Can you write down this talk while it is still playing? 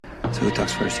So who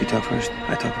talks first? You talk first?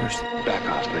 I talk first. Back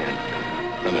off,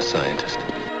 man. I'm a scientist.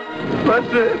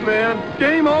 That's it, man.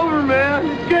 Game over, man.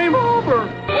 It's game over.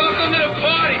 Welcome to the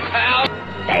party, pal.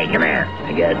 Hey, come here.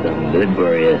 I got something good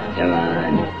for you. Come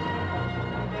on.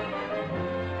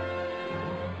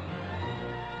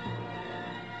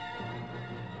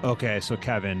 Okay, so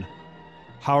Kevin,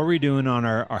 how are we doing on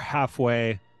our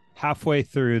halfway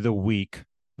through the week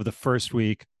of the first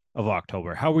week of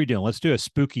October? How are we doing? Let's do a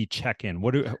spooky check-in.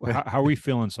 How are we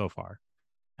feeling so far?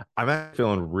 I'm actually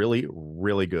feeling really,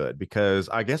 really good because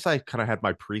I guess I kind of had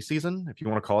my preseason, if you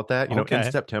want to call it that,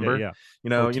 in September. Yeah.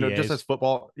 Just as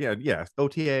football,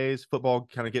 OTAs, football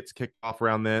kind of gets kicked off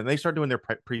around then. They start doing their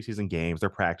preseason games,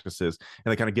 their practices,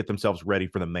 and they kind of get themselves ready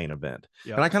for the main event.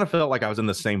 Yep. And I kind of felt like I was in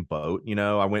the same boat.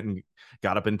 I went and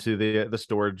got up into the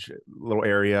storage little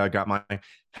area, got my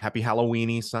Happy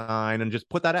Halloweeny sign, and just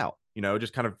put that out.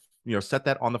 Just kind of set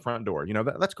that on the front door.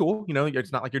 That's cool.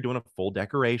 It's not like you're doing a full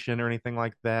decoration or anything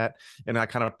like that. And I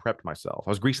kind of prepped myself. I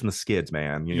was greasing the skids,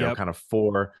 man, kind of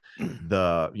for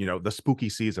the spooky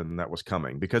season that was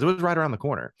coming, because it was right around the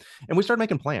corner. And we started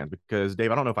making plans because,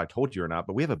 Dave, I don't know if I told you or not,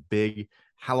 but we have a big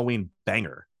Halloween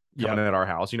banger coming at our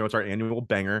house. It's our annual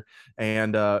banger,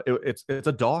 and it's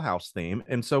a dollhouse theme.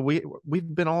 And so we've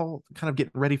been all kind of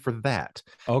getting ready for that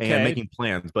and making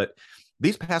plans. But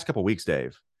these past couple of weeks,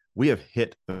 Dave, we have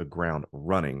hit the ground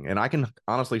running. And I can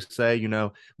honestly say,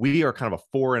 we are kind of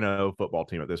a 4-0 football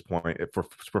team at this point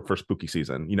for spooky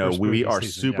season. We are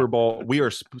Super Bowl. We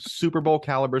are Super Bowl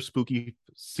caliber spooky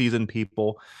season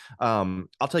people. I'll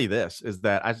tell you this, is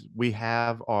that as we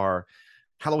have our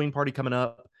Halloween party coming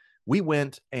up, we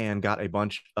went and got to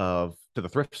the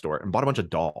thrift store and bought a bunch of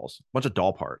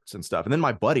doll parts and stuff. And then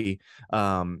my buddy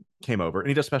came over and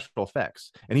he does special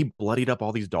effects, and he bloodied up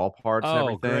all these doll parts and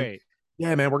everything. Great.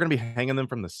 Yeah, man, we're going to be hanging them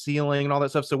from the ceiling and all that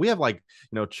stuff. So we have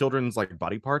children's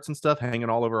body parts and stuff hanging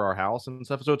all over our house and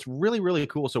stuff. So it's really, really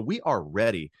cool. So we are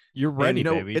ready. You're ready,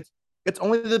 baby. It's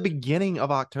only the beginning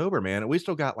of October, man. And we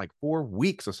still got 4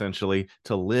 weeks essentially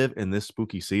to live in this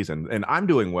spooky season. And I'm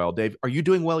doing well. Dave, are you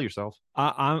doing well yourself?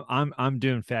 I'm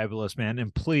doing fabulous, man.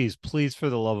 And please,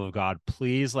 for the love of God,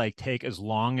 please take as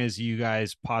long as you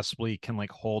guys possibly can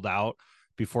hold out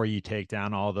before you take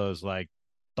down all those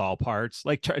doll parts.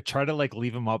 Try to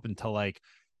leave them up until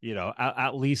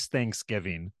at least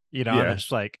Thanksgiving. And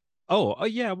it's oh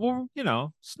yeah, well,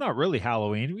 it's not really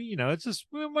Halloween. It's just,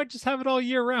 we might just have it all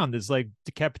year round. It's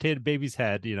decapitated baby's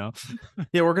head. Yeah,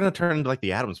 we're gonna turn into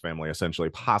the Addams Family, essentially,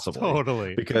 possibly.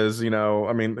 Totally. Because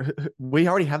we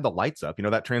already have the lights up.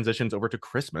 That transitions over to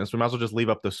Christmas. We might as well just leave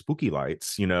up the spooky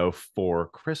lights, for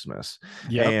Christmas.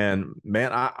 Yeah. And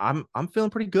man, I'm feeling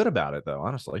pretty good about it, though,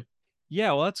 honestly.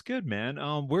 Yeah, well, that's good, man.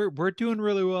 We're doing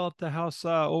really well at the house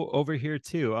over here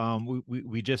too.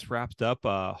 We just wrapped up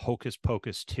Hocus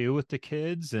Pocus 2 with the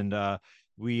kids, and I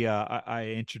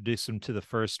introduced them to the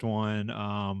first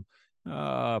one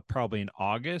probably in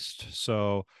August.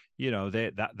 So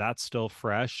that's still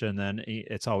fresh, and then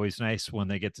it's always nice when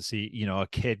they get to see a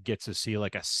kid gets to see a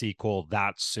sequel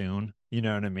that soon. You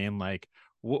know what I mean? Right.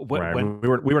 When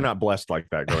we were not blessed like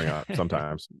that growing up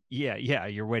sometimes. yeah,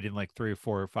 you're waiting 3 or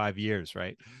 4 or 5 years,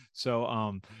 right?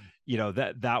 So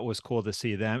that was cool to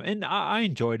see them, and I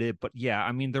enjoyed it. But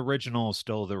yeah, the original is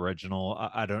still the original.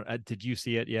 I don't did you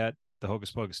see it yet, the Hocus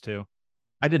Pocus 2?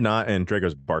 I did not, and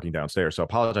Drago's barking downstairs, so I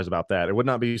apologize about that. It would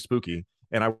not be spooky.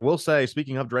 And I will say,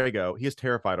 speaking of Drago, he is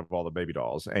terrified of all the baby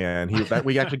dolls, and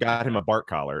we actually got him a bark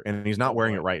collar, and he's not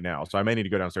wearing it right now. So I may need to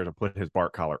go downstairs and put his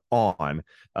bark collar on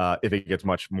if it gets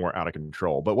much more out of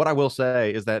control. But what I will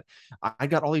say is that I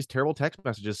got all these terrible text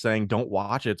messages saying, "Don't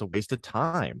watch it; it's a waste of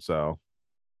time." So,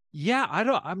 yeah, I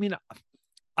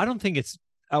don't think it's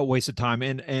a waste of time,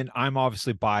 and I'm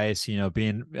obviously biased,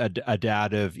 being a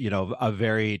dad of a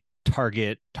very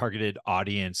targeted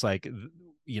audience.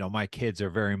 My kids are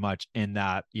very much in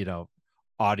that,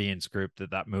 audience group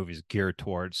that movie's geared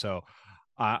towards. So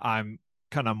I'm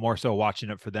kind of more so watching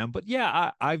it for them. But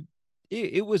yeah,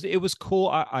 it was cool.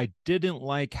 I didn't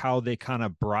like how they kind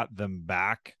of brought them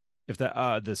back, if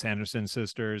the Sanderson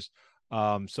sisters.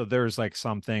 So there's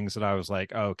some things that I was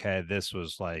okay, this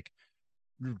was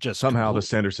just somehow the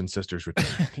Sanderson sisters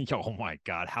returned. Oh my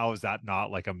God, how is that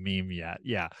not a meme yet?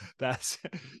 Yeah, that's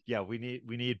we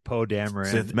need Poe Dameron.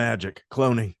 Sith magic,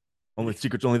 cloning, only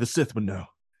secrets only the Sith would know.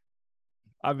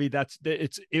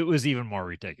 It was even more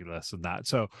ridiculous than that.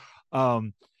 So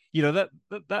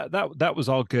that was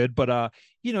all good, but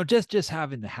just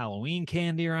having the Halloween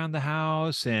candy around the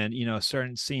house, and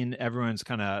starting seeing everyone's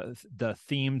kind of the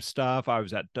theme stuff. I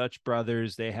was at Dutch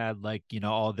Brothers. They had like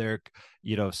all their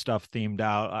stuff themed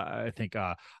out. I think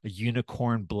a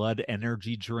unicorn blood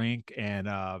energy drink and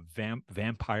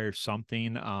vampire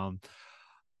something.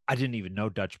 I didn't even know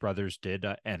Dutch Brothers did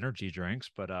energy drinks,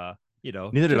 but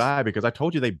neither did I, because I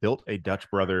told you they built a Dutch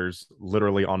Brothers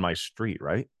literally on my street,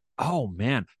 right? Oh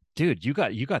man, dude, you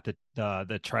got the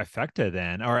trifecta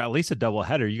then, or at least a double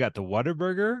header. You got the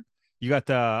Whataburger, you got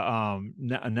the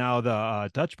now the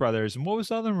Dutch Brothers, and what was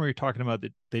the other one we were talking about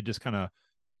that they just kind of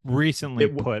recently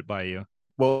put by you?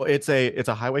 Well, it's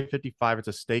a Highway 55. It's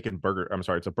a steak and burger. I'm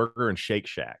sorry, it's a burger and Shake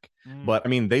Shack. But I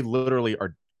mean, they literally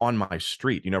are on my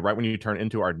street. right when you turn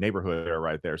into our neighborhood, they're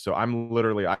right there. So I'm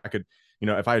literally, I could.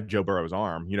 If I had Joe Burrow's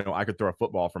arm, I could throw a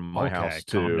football from my house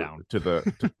to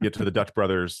the Dutch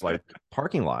Brothers like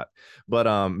parking lot. But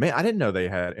man, I didn't know they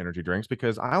had energy drinks,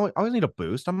 because I always need a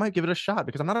boost. I might give it a shot,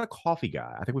 because I'm not a coffee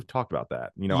guy. I think we've talked about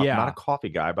that. I'm not a coffee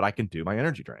guy, but I can do my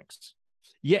energy drinks.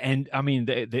 Yeah, and I mean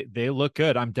they look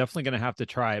good. I'm definitely gonna have to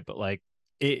try it. But like,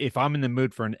 if I'm in the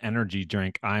mood for an energy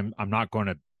drink, I'm not going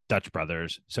to Dutch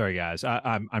Brothers. Sorry guys,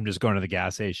 I'm just going to the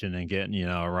gas station and getting a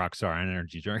Rockstar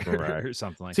energy drink or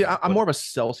something like that. I'm more of a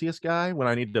Celsius guy when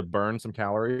I need to burn some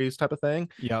calories type of thing.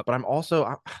 Yeah, but I'm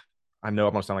also I know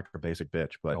I'm gonna sound like a basic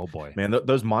bitch, but oh boy, man,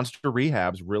 those Monster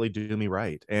Rehabs really do me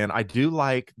right. And I do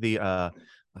like the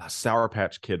Sour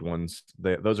Patch Kid ones.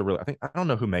 Those are really, I don't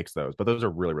know who makes those, but those are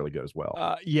really, really good as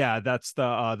well. Yeah, that's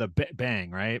the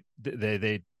Bang, right?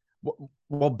 They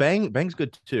well, Bang's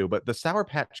good too, but the Sour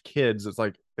Patch Kids, it's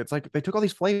like they took all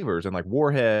these flavors and like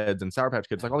Warheads and Sour Patch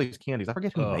Kids, like all these candies. I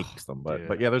forget who makes them,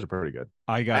 but yeah, those are pretty good.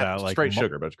 I got like straight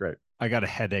sugar, but it's great. I got a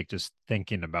headache just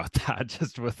thinking about that,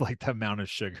 just with like the amount of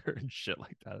sugar and shit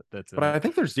like that. But I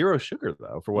think there's zero sugar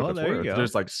though, for what it's worth.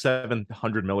 There's like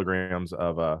 700 milligrams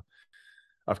of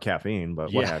caffeine,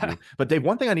 but what have you. But Dave,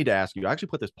 one thing I need to ask you, I actually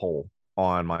put this poll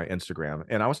on my Instagram,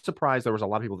 and I was surprised there was a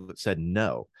lot of people that said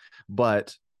no.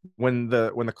 But when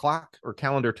the clock or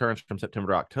calendar turns from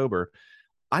September to October,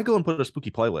 I go and put a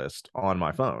spooky playlist on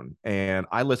my phone, and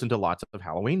I listen to lots of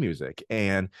Halloween music.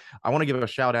 And I want to give a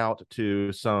shout out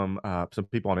to some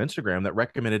people on Instagram that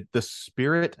recommended the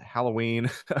Spirit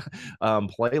Halloween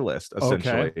playlist,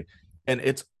 essentially. Okay. And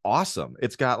it's awesome.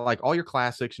 It's got like all your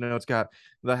classics, it's got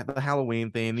the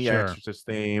Halloween theme, the Exorcist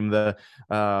theme, the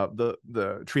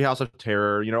Treehouse of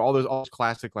Terror, all those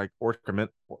classic like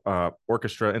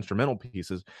orchestra instrumental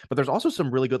pieces. But there's also some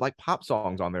really good like pop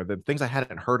songs on there, the things I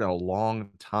hadn't heard in a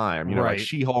long time, like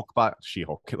She-Wolf by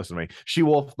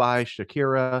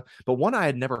Shakira. But one I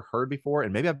had never heard before,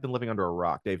 and maybe I've been living under a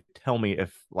rock. Dave, tell me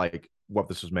if like what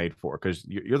this was made for, because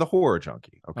you're the horror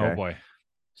junkie. Okay. Oh boy.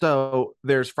 So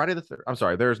there's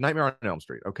there's Nightmare on Elm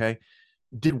Street. Okay.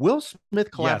 Did Will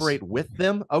Smith collaborate with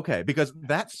them? Okay. Because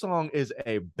that song is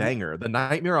a banger. The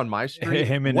Nightmare on My Street.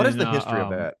 What is the history of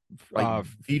that? Like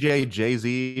DJ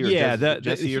Jay-Z or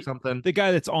Jesse or something? The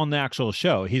guy that's on the actual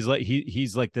show. He's like,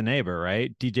 he's like the neighbor,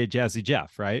 right? DJ Jazzy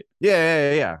Jeff, right?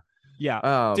 Yeah.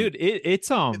 Dude, it's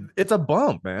a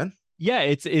bump, man. Yeah,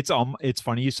 it's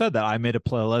funny you said that. I made a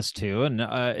playlist too, and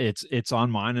it's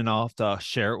on mine, and I'll have to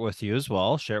share it with you as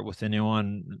well. Share it with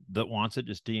anyone that wants it.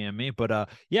 Just DM me. But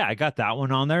yeah, I got that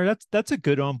one on there. That's a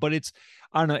good one, but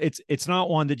I don't know. It's not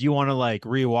one that you want to like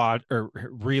rewatch or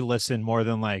re-listen more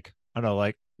than like, I don't know,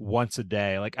 like once a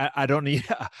day. Like I don't need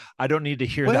to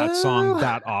hear that song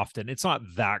that often. It's not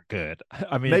that good.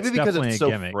 I mean, maybe because it's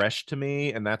so fresh to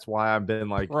me, and that's why I've been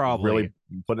like really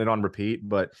putting it on repeat.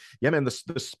 But yeah, man, the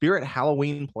Spirit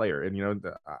Halloween player, and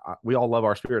we all love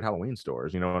our Spirit Halloween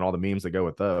stores, and all the memes that go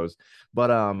with those. But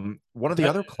one of the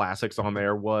other classics on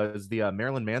there was the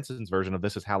Marilyn Manson's version of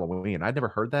This Is Halloween. I'd never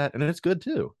heard that, and it's good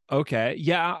too. Okay,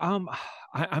 yeah,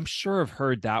 I'm sure I've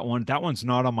heard that one. That one's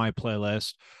not on my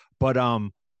playlist, but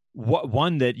what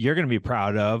one that you're going to be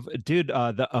proud of, dude,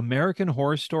 the American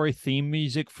Horror Story theme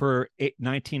music for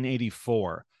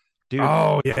 1984, dude.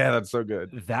 Oh yeah, that's so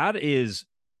good. That is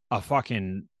a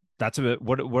fucking, that's a bit,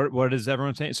 what is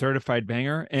everyone saying? Certified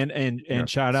banger. And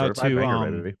shout out to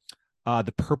banger,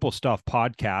 the Purple Stuff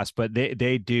podcast, but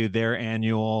they do their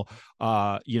annual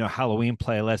Halloween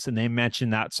playlist, and they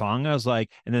mentioned that song. I was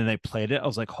like, and then they played it. I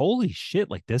was like, holy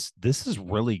shit, like this is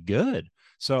really good.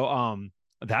 So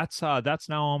that's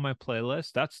now on my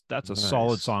playlist. That's a nice,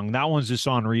 solid song. That one's just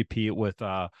on repeat with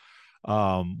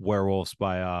Werewolves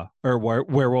by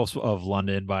Werewolves of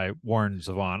London by Warren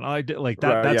Zevon. I like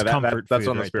that. That's comfort. That's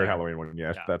on the Spirit Halloween one.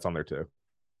 Yeah, that's on there too.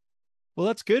 Well,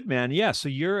 that's good, man. Yeah, so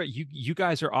you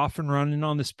guys are off and running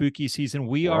on the spooky season.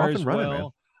 We are as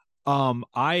well.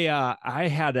 I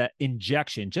had an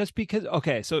injection just because.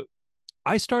 Okay, so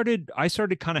I started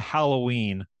kind of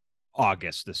Halloween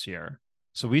August this year.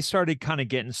 So we started kind of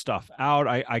getting stuff out.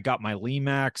 I got my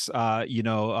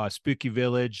Limax, Spooky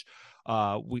Village.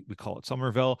 We call it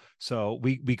Somerville. So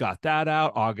we got that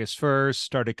out August 1st,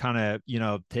 started kind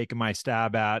of, taking my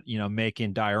stab at,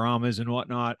 making dioramas and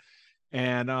whatnot.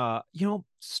 And,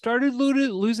 started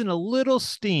losing a little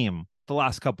steam the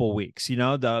last couple of weeks,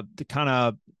 the kind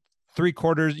of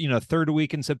 3/4, third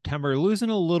week in September, losing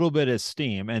a little bit of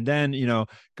steam. And then,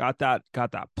 got that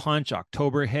punch.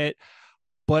 October hit.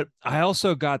 But I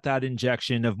also got that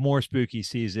injection of more spooky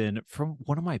season from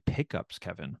one of my pickups,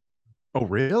 Kevin. Oh,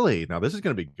 really? Now this is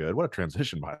going to be good. What a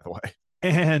transition, by the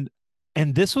way.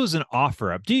 And this was an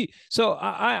offer up. So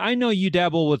I know you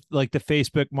dabble with like the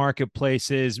Facebook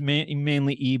marketplaces,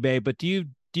 mainly eBay, but do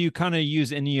you kind of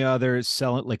use any other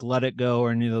selling, like Let It Go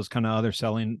or any of those kind of other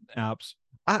selling apps?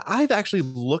 I've actually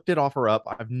looked at OfferUp.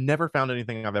 I've never found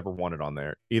anything I've ever wanted on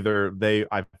there. Either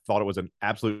I thought it was an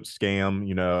absolute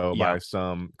scam, by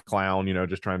some clown,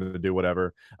 just trying to do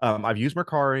whatever. I've used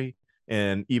Mercari,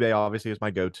 and eBay obviously is my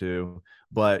go-to.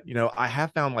 But, I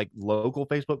have found like local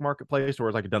Facebook marketplace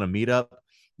or like done a meetup.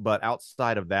 But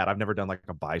outside of that, I've never done like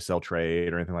a buy sell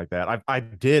trade or anything like that. I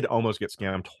did almost get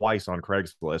scammed twice on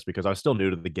Craigslist because I was still new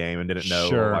to the game and didn't know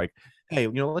like, hey,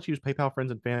 let's use PayPal, friends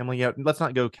and family. Yeah, let's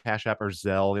not go Cash App or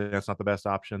Zelle. That's not the best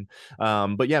option.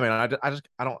 But yeah, man, I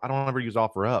don't ever use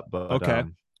OfferUp. But okay,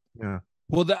 yeah.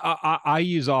 Well, I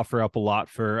use OfferUp a lot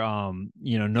for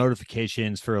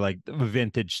notifications for like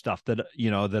vintage stuff that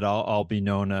that I'll be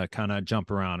known to kind of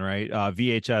jump around, right?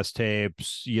 VHS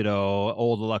tapes,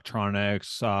 old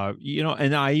electronics,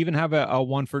 and I even have a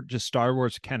one for just Star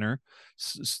Wars Kenner.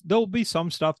 There'll be some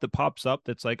stuff that pops up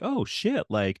that's like, oh shit,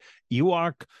 like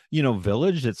Ewok,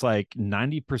 Village. It's like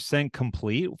 90%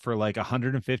 complete for like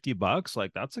 $150.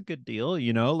 Like that's a good deal,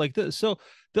 like so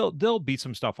there'll be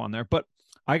some stuff on there, but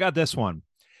I got this one,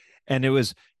 and it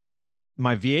was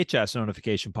my VHS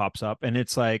notification pops up, and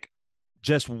it's like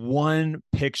just one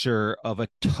picture of a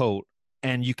tote,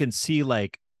 and you can see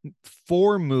like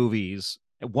 4 movies.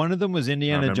 One of them was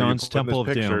Indiana Jones Temple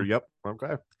of Doom. Yep.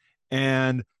 Okay.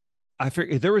 And I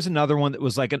forget, there was another one that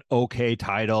was like an okay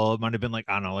title. It might have been like,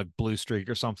 I don't know, like Blue Streak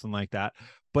or something like that.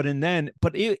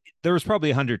 There was probably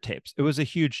 100 tapes. It was a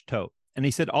huge tote. And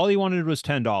he said all he wanted was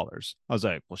 $10. I was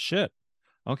like, well, shit.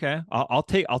 Okay, I'll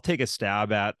take a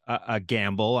stab at a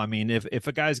gamble. I mean, if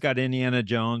a guy's got Indiana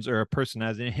Jones or a person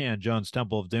has Indiana Jones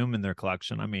Temple of Doom in their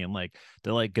collection, I mean, like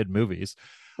they're like good movies,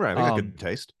 right? They got good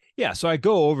taste. Yeah, so I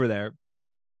go over there,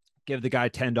 give the guy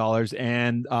 $10,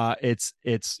 and it's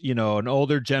an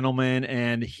older gentleman,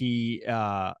 and he's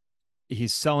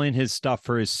selling his stuff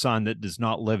for his son that does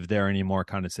not live there anymore,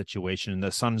 kind of situation. And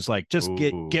the son's like, just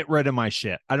get rid of my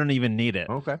shit. I don't even need it.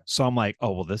 Okay. So I'm like,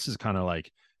 oh well, this is kind of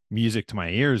like music to my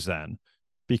ears then,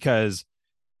 because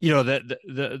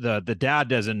the dad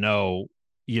doesn't know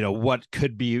what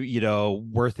could be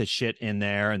worth a shit in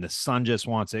there, and the son just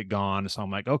wants it gone. So I'm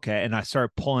like, okay, and I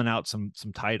started pulling out some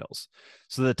titles.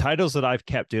 So the titles that I've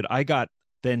kept, dude, I got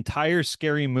the entire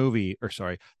the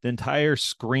entire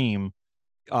Scream,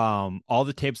 all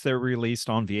the tapes that were released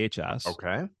on VHS.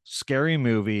 Okay. Scary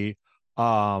Movie,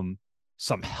 some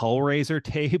Hellraiser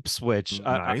tapes, which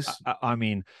nice. I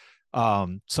mean,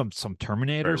 some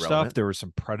Terminator stuff. There was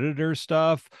some Predator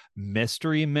stuff,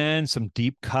 Mystery Men, some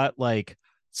deep cut, like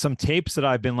some tapes that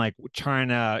I've been like trying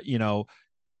to,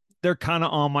 they're kind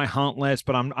of on my hunt list,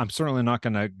 but I'm certainly not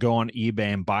going to go on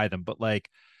eBay and buy them. But like,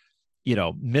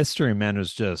 Mystery Men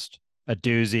was just a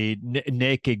doozy.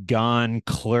 Naked Gun,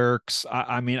 Clerks.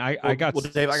 I mean, I got. Well,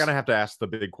 Dave, I gotta have to ask the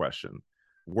big question.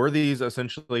 Were these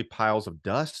essentially piles of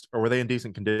dust, or were they in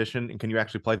decent condition, and can you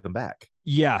actually play them back?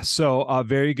 Yeah, so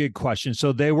very good question.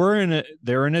 So they're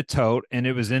in a tote, and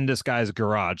it was in this guy's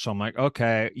garage. So I'm like,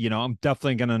 okay, I'm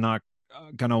definitely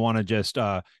gonna want to just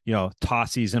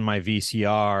toss these in my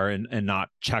VCR and not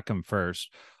check them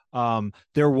first.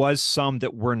 There was some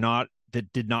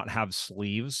that did not have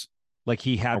sleeves. Like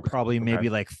he had probably maybe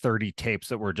like 30 tapes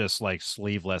that were just like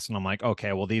sleeveless, and I'm like,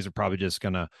 okay, well these are probably just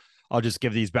I'll just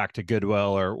give these back to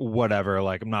Goodwill or whatever.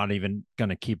 Like I'm not even going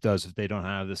to keep those if they don't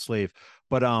have the sleeve.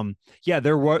 But yeah,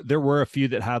 there were a few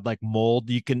that had like mold.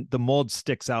 The mold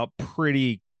sticks out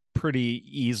pretty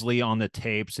easily on the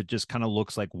tapes. It just kind of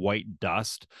looks like white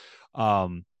dust.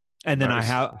 And then nice.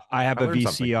 I have a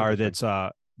VCR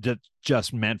that's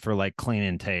just meant for like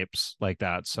cleaning tapes like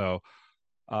that. So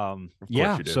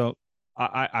yeah, so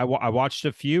I watched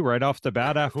a few right off the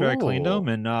bat after I cleaned them,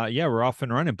 and yeah, we're off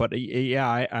and running. But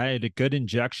yeah, I had a good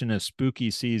injection of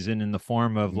spooky season in the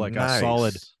form of like a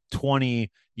solid 20,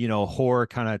 horror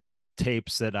kind of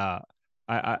tapes that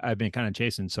I've been kind of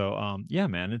chasing. So yeah,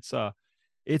 man,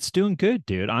 it's doing good,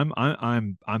 dude.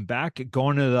 I'm back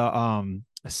going to the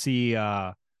see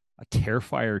a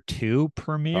Terrifier 2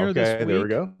 premiere this week. There we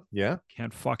go. Yeah.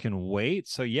 Can't fucking wait.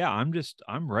 So yeah,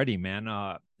 I'm ready,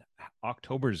 man.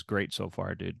 October's great so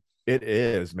far, dude. It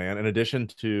is, man. In addition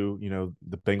to,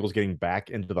 the Bengals getting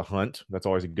back into the hunt, that's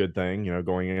always a good thing,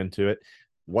 going into it.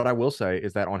 What I will say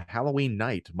is that on Halloween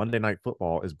night, Monday Night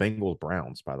Football is Bengals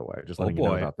Browns, by the way. Just letting you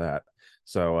know about that.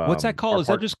 So what's that called? Is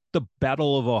that just the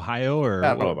Battle of Ohio or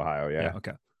Battle of Ohio? Yeah.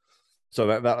 Okay. So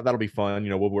that'll be fun.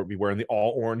 We'll be wearing the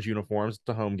all orange uniforms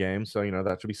to home game. So,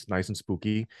 that should be nice and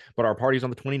spooky. But our party's on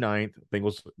the 29th.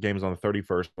 Bengals game is on the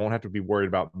 31st. Won't have to be worried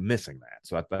about missing that.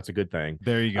 So that's a good thing.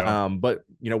 There you go. But,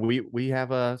 we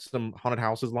have some haunted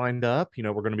houses lined up.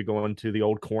 We're going to be going to the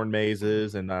old corn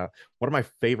mazes. And one of my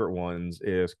favorite ones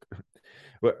is,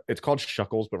 it's called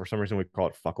Shuckles, but for some reason we call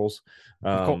it Fuckles.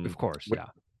 Of course. Yeah.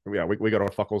 Yeah, we go to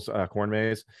Fuckles corn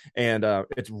maze, and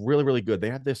it's really, really good. They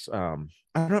have this I'm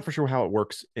not for sure how it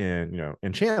works in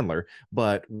Chandler,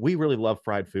 but we really love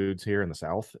fried foods here in the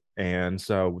South. And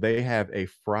so they have a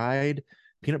fried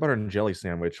peanut butter and jelly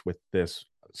sandwich with this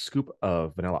scoop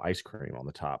of vanilla ice cream on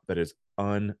the top that is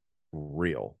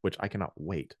unreal, which I cannot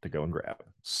wait to go and grab.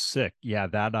 Sick. Yeah,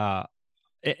 that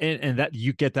and that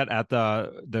you get that at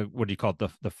the what do you call it,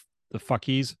 the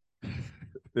Fuckies?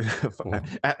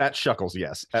 at Shuckles,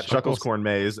 yes, at Shuckles Corn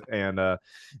Maze. And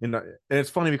it's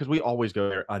funny because we always go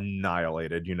there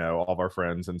annihilated, all of our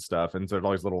friends and stuff, and so there's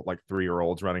all these little like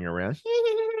 3-year-olds running around,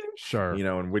 sure,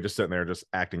 and we're just sitting there just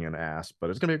acting an ass, but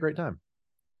it's gonna be a great time.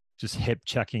 Just hip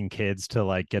checking kids to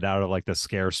like get out of like the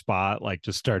scare spot, like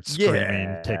just start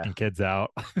screaming, taking kids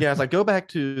out. Yeah, it's like go back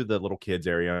to the little kids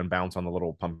area and bounce on the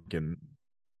little pumpkin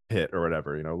pit or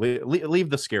whatever, leave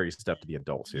the scary stuff to the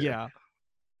adults here. Yeah.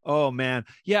 Oh man.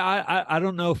 Yeah, I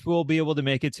don't know if we'll be able to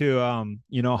make it to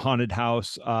haunted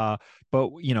house.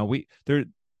 But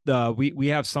we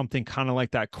have something kind of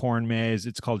like that corn maze.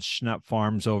 It's called Schnupp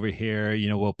Farms over here.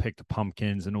 We'll pick the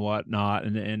pumpkins and whatnot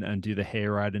and do the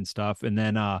hayride and stuff. And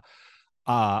then I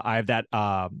have that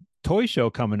toy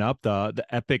show coming up, the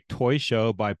Epic Toy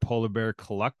Show by Polar Bear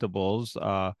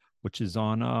Collectibles, which is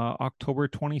on October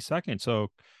 22nd. So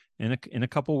in a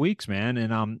couple weeks, man.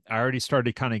 And I already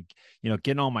started kind of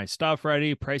getting all my stuff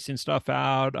ready, pricing stuff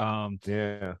out.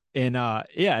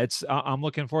 It's I'm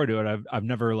looking forward to it. I've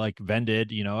never like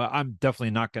vended, I'm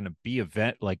definitely not going to be a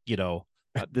vent, like,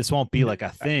 this won't be like a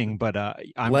thing, but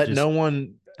let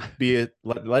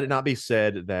it not be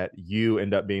said that you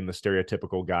end up being the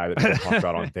stereotypical guy that people talk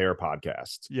about on their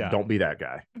podcasts. Yeah, don't be that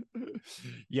guy.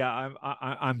 Yeah,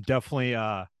 I'm definitely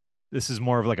this is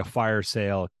more of like a fire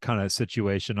sale kind of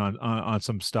situation on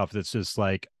some stuff that's just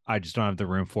like, I just don't have the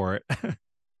room for it.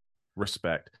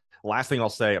 Respect. Last thing I'll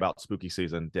say about spooky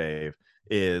season, Dave,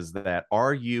 is that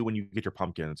when you get your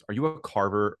pumpkins, are you a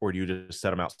carver or do you just set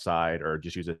them outside or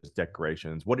just use it as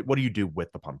decorations? What do you do with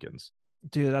the pumpkins?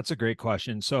 Dude, that's a great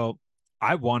question. So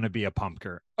I want to be a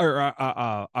pumpkin or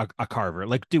a carver.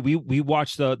 Like, dude, we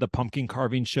watch the pumpkin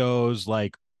carving shows,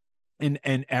 like, and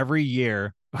every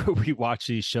year we watch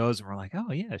these shows and we're like,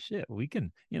 oh yeah, shit, we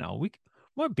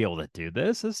might be able to do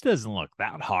this. This doesn't look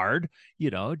that hard,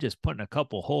 just putting a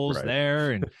couple holes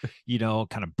there and,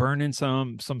 kind of burning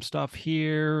some stuff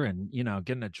here and,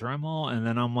 getting a Dremel. And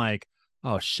then I'm like,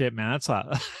 oh shit, man, that's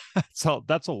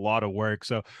a lot of work.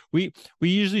 So we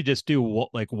usually just do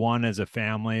like one as a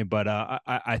family, but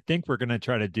I think we're going to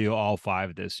try to do all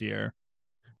 5 this year.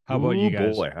 How about you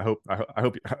guys? Boy, I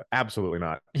hope absolutely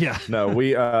not. Yeah. No,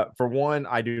 we for one,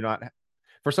 I do not.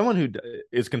 For someone who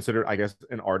is considered, I guess,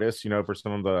 an artist, for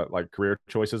some of the like career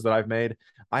choices that I've made,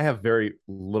 I have very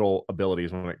little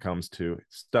abilities when it comes to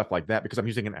stuff like that because I'm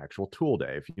using an actual tool,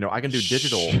 Dave. I can do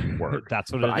digital work.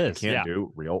 That's what but it is. I can't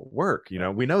do real work.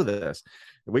 We know this.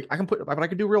 I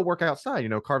can do real work outside,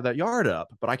 carve that yard up,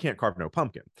 but I can't carve no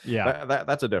pumpkin. Yeah.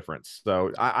 That's a difference.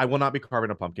 So I will not be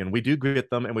carving a pumpkin. We do get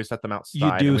them and we set them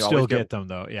outside. You do still get them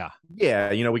though. Yeah.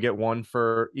 Yeah. We get one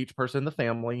for each person in the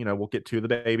family. We'll get 2 of the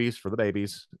babies for the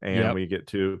babies and we get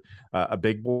 2, a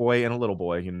big boy and a little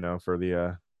boy,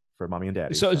 for mommy and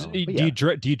daddy. So do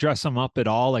you dress them up at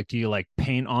all? Like, do you like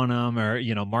paint on them or,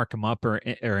 mark them up or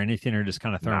anything, or just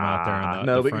kind of throw them out there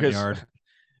in the front yard?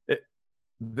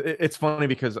 It's funny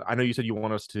because I know you said you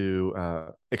want us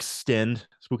to extend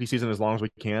spooky season as long as we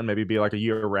can, maybe be like a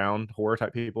year-round horror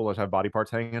type people that have body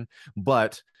parts hanging.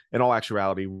 But in all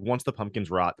actuality, once the pumpkins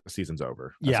rot, the season's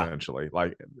over. Yeah. Essentially,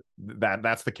 like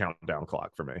that's the countdown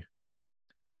clock for me.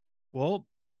 Well,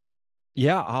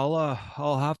 yeah,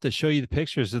 I'll have to show you the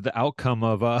pictures of the outcome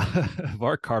of of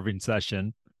our carving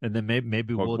session. and then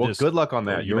maybe Well, we'll just good luck on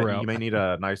go that. You Europe. may need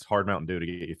a nice hard Mountain Dew to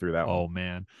get you through that Oh one.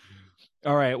 man.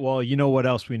 All right. Well, you know what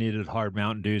else we needed hard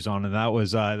Mountain Dews on, and that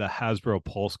was the Hasbro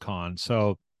PulseCon.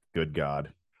 So, Good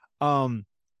God.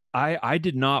 I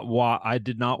did not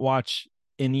watch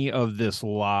any of this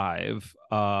live.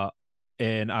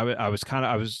 And I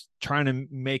was trying to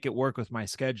make it work with my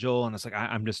schedule, and it's like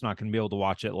I'm just not going to be able to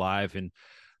watch it live. And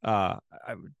I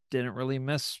didn't really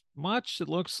miss much. It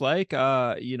looks like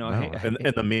No.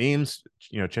 And the memes,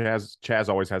 Chaz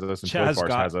always has us, and Chaz Toy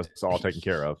has us all taken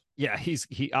care of. Yeah,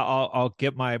 I'll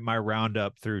get my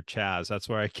roundup through Chaz. That's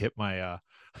where I get my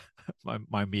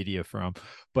my media from.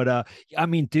 But I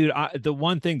mean, dude, the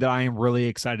one thing that I am really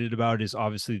excited about is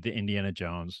obviously the Indiana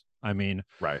Jones. I mean,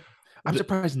 right. I'm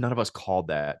surprised none of us called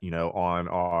that, on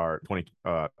our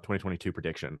 2022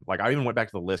 prediction. Like, I even went back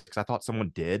to the list because I thought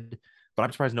someone did, but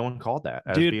I'm surprised no one called that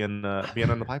as being in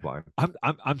the pipeline.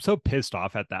 I'm so pissed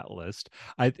off at that list.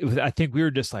 I think we were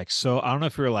just like, so I don't know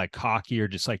if we were like cocky or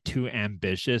just like too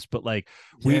ambitious, but like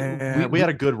we had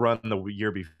a good run the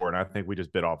year before, and I think we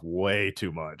just bit off way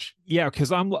too much. Yeah,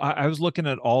 because I was looking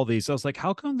at all these. I was like,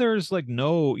 how come there's like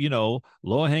no,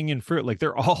 low hanging fruit? Like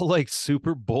they're all like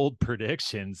super bold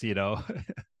predictions,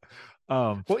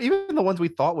 Well, even the ones we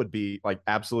thought would be like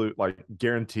absolute, like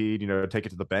guaranteed, take it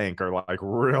to the bank, are like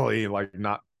really like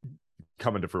not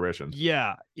coming to fruition.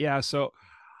 Yeah. So,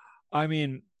 I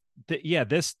mean,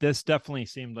 this definitely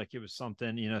seemed like it was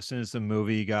something. As soon as the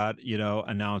movie got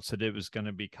announced that it was going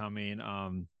to be coming.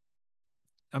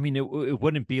 I mean, it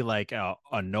wouldn't be like a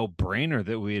no brainer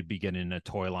that we would be getting a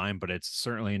toy line, but it's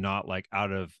certainly not like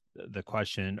out of the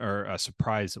question or a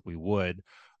surprise that we would.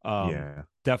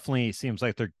 Definitely seems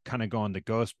like they're kind of going the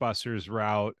Ghostbusters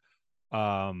route.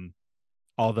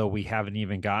 Although we haven't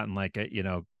even gotten like a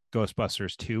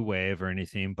Ghostbusters 2 wave or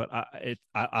anything, but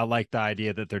I like the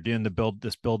idea that they're doing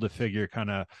this build a figure kind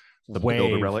of wave.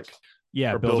 Build a relic,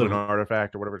 yeah, or build an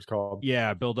artifact or whatever it's called.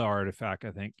 Yeah, build an artifact,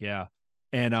 I think. Yeah,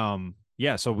 and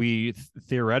so we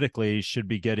theoretically should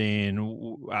be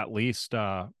getting at least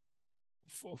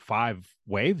 5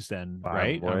 waves then, 5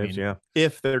 right? Waves, yeah.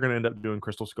 If they're going to end up doing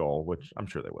Crystal Skull, which I'm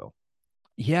sure they will.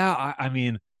 Yeah, I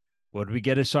mean, would we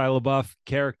get a Shia LaBeouf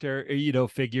character,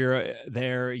 figure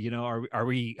there? Are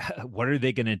we? What are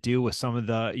they going to do with some of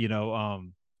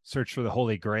the, Search for the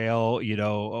Holy Grail?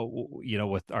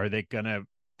 Are they going to?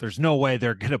 There's no way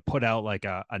they're going to put out like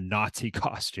a Nazi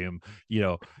costume,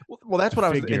 Well, that's what I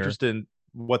was interested in.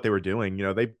 What they were doing,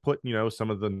 they put some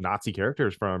of the Nazi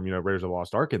characters from Raiders of the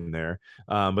Lost Ark in there,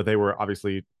 but they were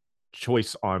obviously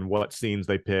choice on what scenes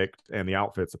they picked and the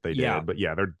outfits that they did. But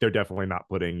yeah, they're definitely not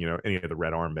putting any of the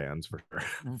red armbands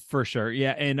for sure.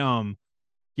 Yeah, and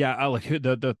I like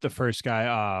the first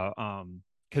guy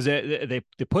because they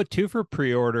put 2 for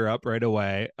pre-order up right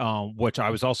away, which I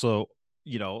was also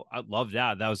I love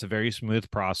that was a very smooth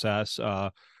process.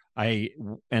 I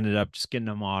ended up just getting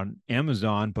them on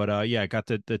Amazon, but I got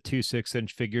the 2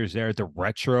 6-inch figures there. The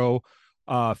retro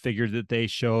figure that they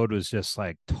showed was just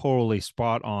like totally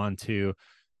spot on to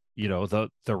the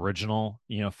original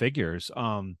figures.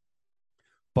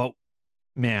 But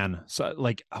man, so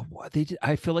like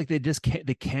I feel like they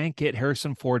can't get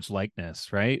Harrison Ford's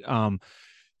likeness right.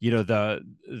 The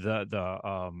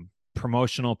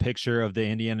promotional picture of the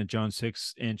Indiana Jones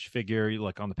 6-inch figure,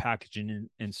 like on the packaging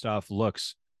and stuff,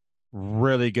 looks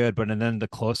really good, but and then the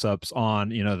close-ups on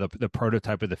the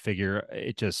prototype of the figure,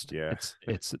 it just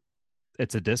it's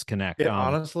a disconnect.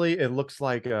 Honestly, it looks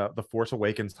like the Force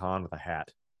Awakens Han with a hat.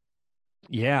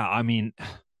 Yeah, I mean,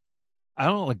 I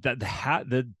don't like that.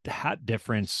 The hat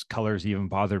difference colors even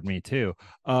bothered me too.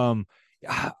 I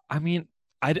mean,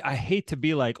 I hate to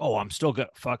be like, oh, I'm still gonna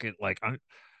fuck it, like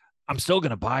I'm still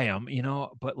gonna buy them,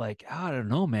 but like I don't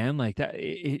know, man, like that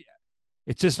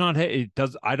it's just not. It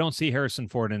does. I don't see Harrison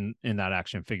Ford in that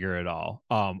action figure at all.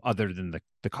 Other than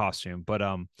the costume, but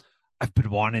I've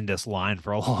been wanting this line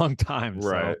for a long time.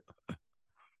 Right. So.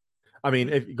 I mean,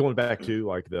 if going back to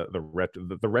like the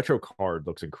retro card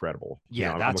looks incredible.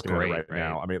 Yeah, that's great right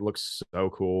now. I mean, it looks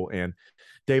so cool. And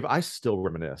Dave, I still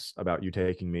reminisce about you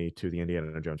taking me to the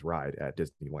Indiana Jones ride at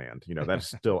Disneyland. That's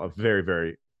still a very,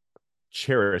 very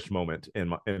cherished moment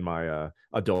in my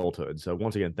adulthood. So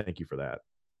once again, thank you for that.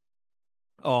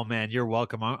 Oh man, you're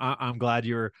welcome. I'm glad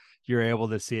you're able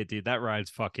to see it, dude. That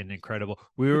ride's fucking incredible.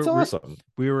 It's awesome.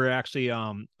 We were actually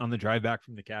on the drive back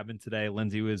from the cabin today.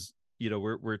 Lindsay was,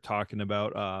 we're talking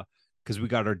about because we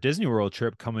got our Disney World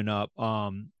trip coming up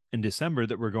in December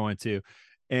that we're going to,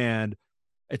 and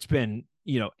it's been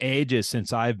ages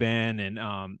since I've been,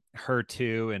 and her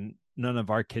too, and none of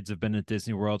our kids have been at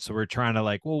Disney World, so we're trying to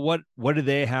like, well, what do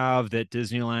they have that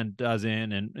Disneyland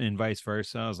doesn't, and vice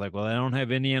versa. I was like, well, I don't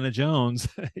have Indiana Jones,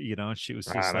 you know. She was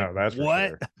just like, that's what?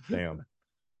 Sure. Damn.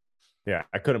 Yeah,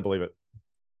 I couldn't believe it.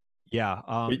 Yeah.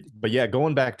 But yeah,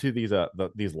 going back to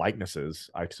these likenesses,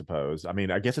 I suppose. I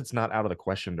mean, I guess it's not out of the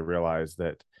question to realize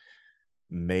that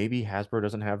maybe Hasbro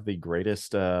doesn't have the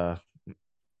greatest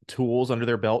tools under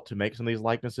their belt to make some of these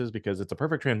likenesses, because it's a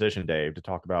perfect transition, Dave, to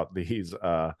talk about these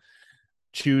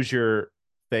choose your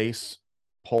face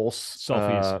pulse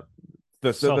selfies. The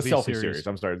selfie series.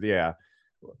 I'm sorry. Yeah.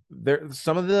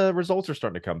 Some of the results are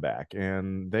starting to come back,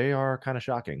 and they are kind of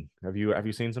shocking. Have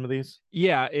you seen some of these?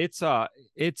 Yeah, it's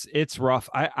rough.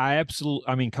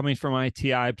 I mean, coming from IT,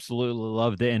 I absolutely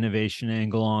love the innovation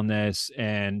angle on this,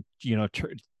 and you know,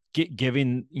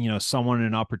 giving, you know, someone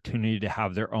an opportunity to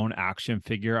have their own action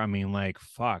figure. I mean, like,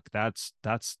 fuck, that's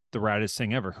the raddest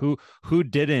thing ever. Who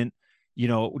didn't, you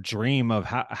know, dream of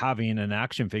having an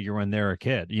action figure when they're a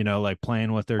kid, you know, like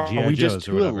playing with their G.I. Joes just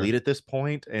or whatever. elite at this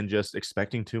point and just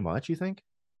expecting too much, you think?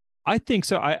 I think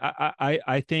so.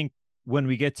 I think when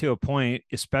we get to a point,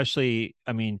 especially,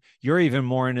 I mean, you're even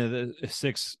more into the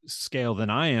 6 scale than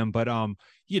I am, but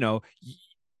you know,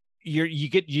 you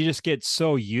just get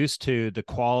so used to the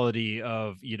quality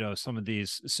of, you know, some of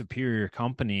these superior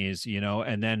companies, you know,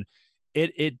 and then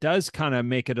it does kind of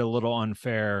make it a little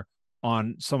unfair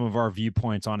on some of our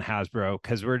viewpoints on Hasbro,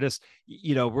 because we're just,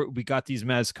 you know, we got these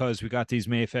Mezcos, we got these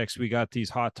Mafex, we got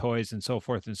these Hot Toys and so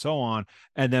forth and so on,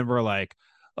 and then we're like,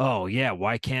 oh yeah,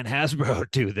 why can't Hasbro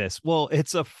do this? Well,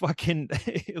 it's a fucking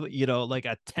you know, like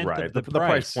a tenth right. of the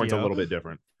price point's you know? A little bit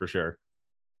different for sure.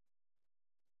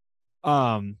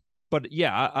 But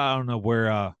yeah, I don't know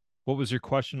where what was your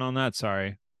question on that?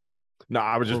 Sorry. No,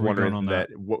 I was just wondering on that.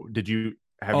 What did you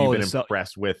have you been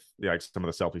impressed with, like, some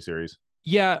of the selfie series?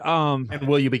 Yeah. And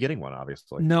will you be getting one,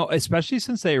 obviously? No, especially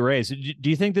since they raised. Do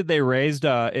you think that they raised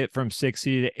it from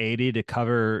 60 to 80 to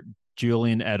cover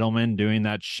Julian Edelman doing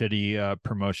that shitty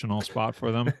promotional spot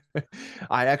for them?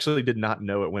 I actually did not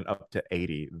know it went up to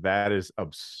 80. That is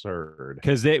absurd.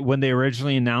 Because when they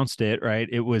originally announced it, right,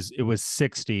 it was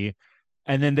 60,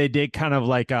 and then they did kind of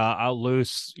like a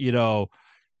loose, you know,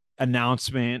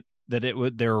 announcement that they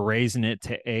were raising it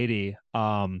to 80.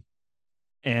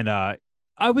 And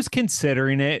I was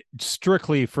considering it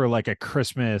strictly for like a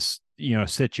Christmas, you know,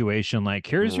 situation. Like,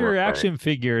 here's your action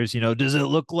figures, you know, does it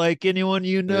look like anyone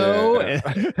you know?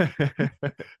 Yeah.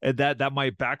 And that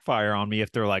might backfire on me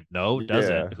if they're like, no, it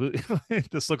doesn't. Yeah.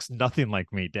 This looks nothing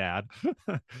like me, Dad.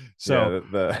 So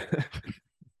that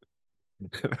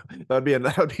would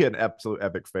be an absolute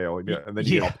epic fail. And then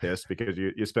you get all pissed because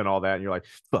you spend all that and you're like,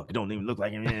 fuck, it don't even look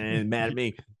like him. Mad at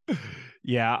me.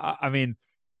 Yeah, I mean,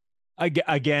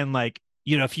 again, like,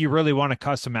 you know, if you really want a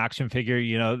custom action figure,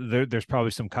 you know, there's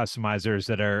probably some customizers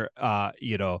that are,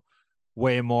 you know,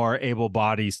 way more able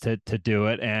bodies to do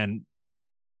it. And,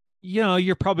 you know,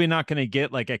 you're probably not going to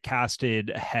get like a casted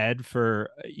head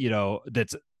for, you know,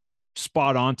 that's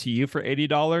spot on to you for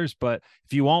 $80. But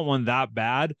if you want one that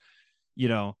bad, you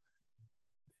know,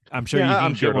 I'm sure you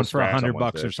can get one for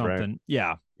 $100 or something. Right?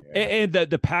 Yeah. And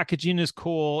the packaging is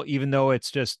cool, even though it's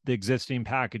just the existing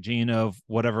packaging of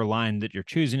whatever line that you're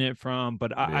choosing it from.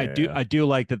 But I do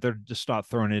like that they're just not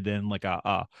throwing it in like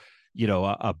a you know,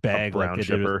 a bag, brown like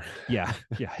shipper. Yeah,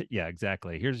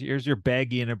 exactly. Here's your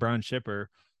baggie and a brown shipper.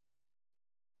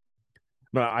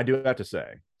 But I do have to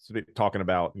say, so talking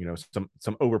about, you know,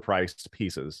 some overpriced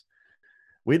pieces,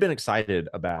 we've been excited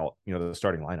about, you know, the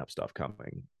starting lineup stuff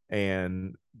coming.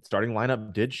 And starting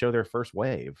lineup did show their first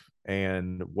wave.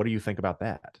 And what do you think about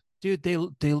that? Dude, they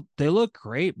look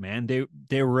great, man.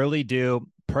 They really do.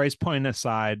 Price point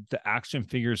aside, the action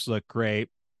figures look great.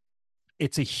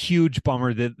 It's a huge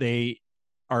bummer that they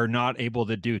are not able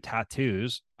to do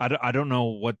tattoos. I don't know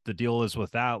what the deal is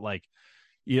with that. Like,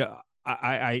 yeah,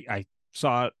 I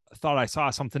thought I saw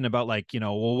something about, like, you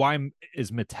know, well, why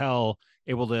is Mattel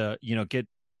able to, you know, get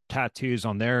tattoos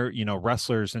on their, you know,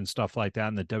 wrestlers and stuff like that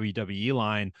in the WWE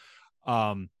line.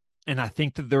 And I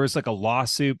think that there was like a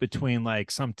lawsuit between like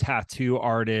some tattoo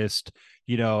artist,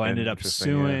 you know, ended up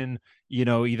suing, you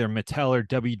know, either Mattel or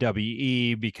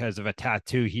WWE because of a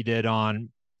tattoo he did on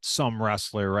some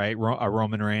wrestler, right? A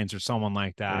Roman Reigns or someone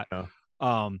like that.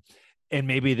 Yeah. And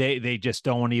maybe they just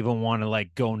don't even want to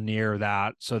like go near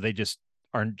that. So they just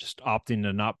aren't just opting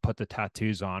to not put the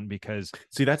tattoos on. Because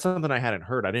see, that's something I hadn't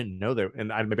heard. I didn't know that, and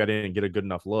maybe I didn't get a good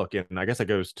enough look. And I guess that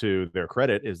goes to their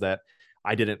credit, is that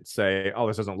I didn't say, oh,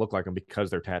 this doesn't look like them because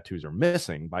their tattoos are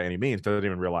missing by any means. I didn't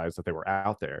even realize that they were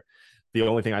out there. The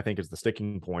only thing I think is the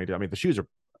sticking point. I mean, the shoes are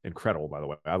incredible, by the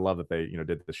way. I love that they,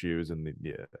 did the shoes and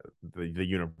the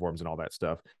uniforms and all that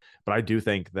stuff. But I do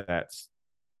think that's,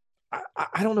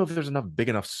 I don't know if there's big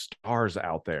enough stars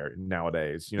out there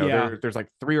nowadays. There's like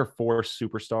 3 or 4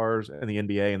 superstars in the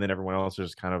NBA, and then everyone else is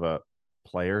just kind of a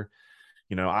player.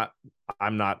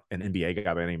 I'm not an NBA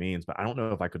guy by any means, but I don't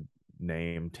know if I could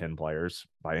name 10 players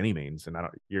by any means. And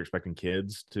you're expecting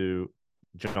kids to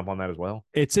jump on that as well.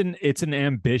 It's an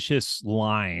ambitious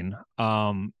line,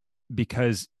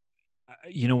 because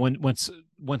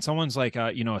when someone's like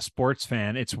a sports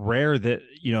fan, it's rare that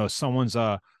someone's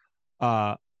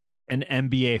an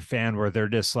NBA fan where they're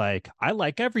just like, I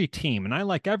like every team and I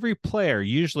like every player.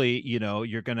 Usually,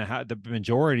 you're going to have the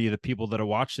majority of the people that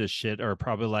watch this shit are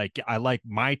probably like, I like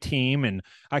my team and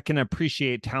I can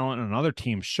appreciate talent on other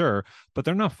teams. Sure. But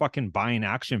they're not fucking buying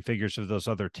action figures of those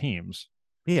other teams.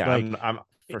 Yeah. Like, I'm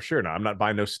for sure. No, I'm not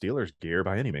buying no Steelers gear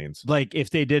by any means. Like if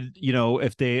they did,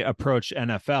 if they approach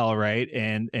NFL, right.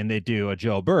 And they do a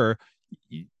Joe Burr,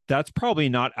 that's probably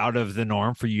not out of the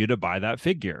norm for you to buy that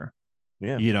figure.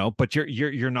 Yeah. But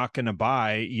you're not going to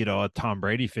buy, a Tom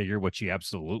Brady figure, which you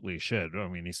absolutely should. I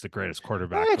mean, he's the greatest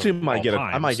quarterback. I actually might get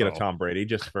a Tom Brady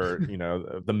just for,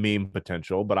 the meme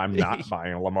potential, but I'm not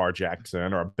buying a Lamar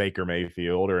Jackson or a Baker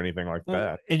Mayfield or anything like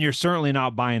that. And you're certainly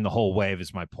not buying the whole wave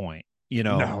is my point,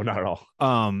 No, not at all.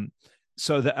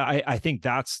 So I think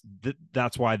that's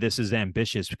why this is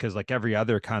ambitious, because like every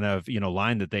other kind of,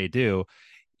 line that they do,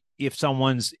 if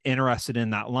someone's interested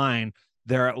in that line,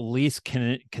 they're at least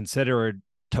considered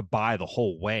to buy the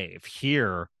whole wave.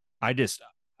 Here, I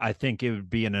think it would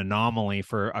be an anomaly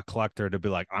for a collector to be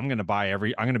like, I'm going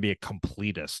to be a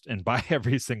completist and buy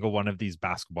every single one of these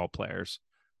basketball players,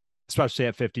 especially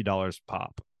at $50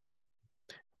 pop.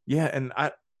 Yeah. And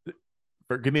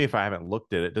forgive me if I haven't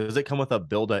looked at it. Does it come with a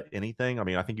build anything? I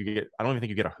mean, I don't even think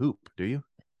you get a hoop. Do you?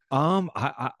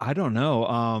 I don't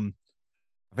know.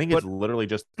 I think it's literally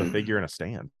just the figure in a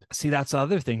stand. See, that's the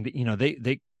other thing that,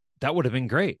 they that would have been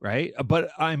great. Right. But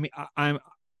I mean,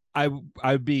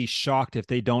 I'd be shocked if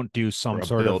they don't do some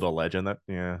sort build of a legend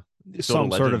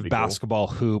some sort of basketball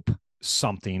hoop,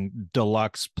 something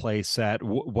deluxe play set,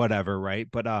 whatever. Right.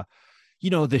 But,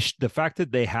 the fact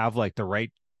that they have like the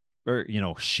right, or,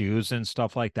 shoes and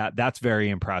stuff like that, that's very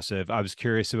impressive. I was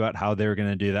curious about how they were going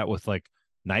to do that with like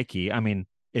Nike. I mean,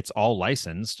 it's all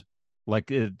licensed. Like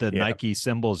the Nike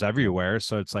symbols everywhere.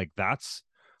 So it's like, that's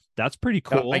pretty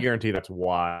cool. I guarantee that's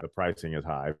why the pricing is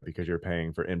high, because you're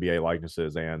paying for NBA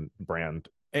likenesses and brand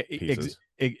pieces.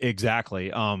 Exactly.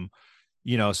 So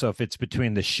if it's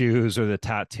between the shoes or the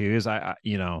tattoos, I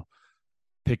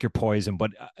pick your poison, but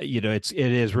it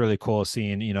is really cool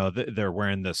seeing, they're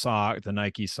wearing the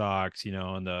Nike socks,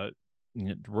 and the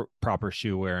proper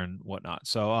shoe wear and whatnot.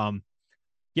 So,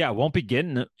 yeah, I won't be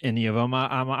getting any of them.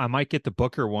 I might get the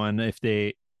Booker one if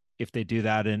they do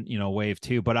that in, wave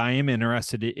 2, but I am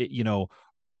interested,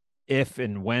 if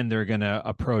and when they're going to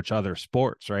approach other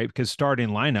sports, right? Because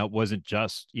starting lineup wasn't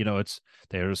just,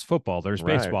 there's football, there's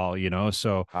baseball,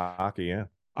 so hockey. Yeah.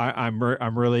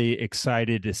 I'm really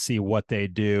excited to see what they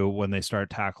do when they start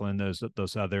tackling those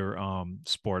other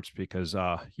sports, because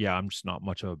I'm just not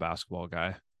much of a basketball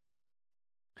guy.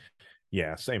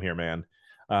 Yeah, same here, man.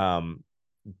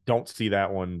 Don't see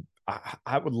that one.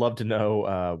 I would love to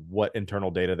know what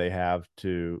internal data they have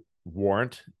to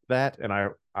warrant that. And I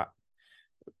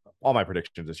all my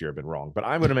predictions this year have been wrong, but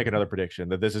I'm going to make another prediction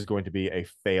that this is going to be a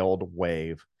failed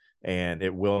wave and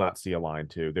it will not see a line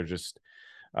 2. They're just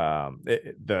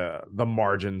the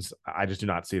margins. I just do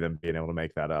not see them being able to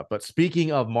make that up. But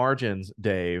speaking of margins,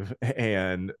 Dave,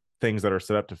 and things that are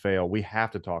set up to fail, we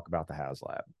have to talk about the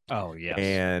HasLab. Oh, yes.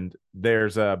 And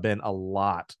there's been a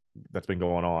lot that's been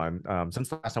going on since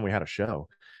the last time we had a show,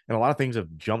 and a lot of things have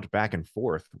jumped back and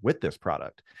forth with this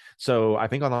product. So I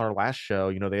think on our last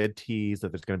show, they had teased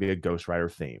that there's going to be a Ghost Rider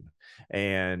theme,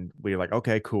 and we were like,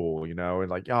 okay, cool, and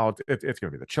like, oh, it's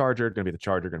going to be the Charger, going to be the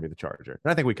Charger, going to be the Charger.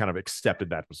 And I think we kind of accepted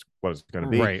that was what it was going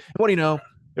to be. Right. And what do you know?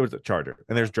 It was the Charger,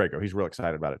 and there's Draco. He's real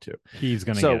excited about it too. He's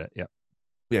going to get it.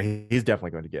 Yeah, he's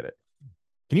definitely going to get it.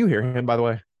 Can you hear him, by the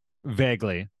way?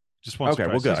 Vaguely. Just once. Okay,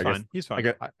 well, good. He's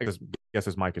fine. I guess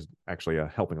his mic is actually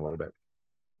helping a little bit.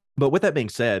 But with that being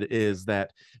said, is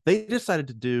that they decided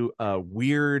to do a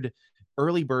weird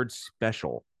early bird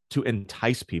special to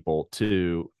entice people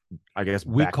to, I guess,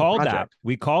 we called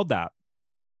that.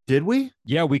 Did we?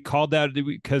 Yeah, we called that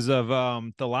because of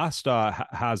the last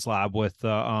HasLab with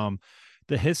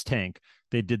the His Tank.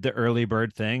 They did the early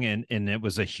bird thing, and it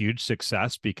was a huge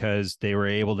success because they were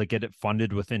able to get it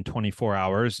funded within 24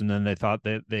 hours. And then they thought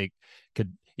that they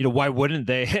could, why wouldn't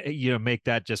they, make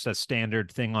that just a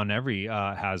standard thing on every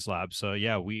HasLab? So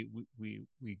yeah, we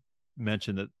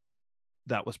mentioned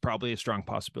that was probably a strong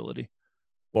possibility.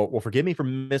 Well, forgive me for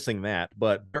missing that,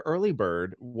 but the early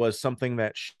bird was something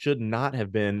that should not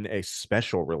have been a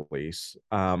special release,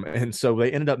 and so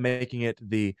they ended up making it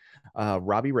the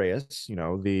Robbie Reyes,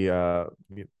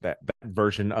 that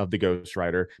version of the Ghost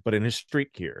Rider, but in his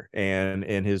street gear and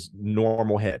in his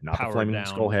normal head, not the flaming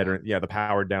skull head, or the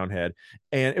powered down head,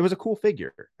 and it was a cool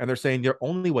figure. And they're saying the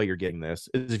only way you're getting this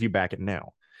is if you back it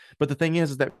now. But the thing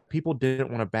is that people didn't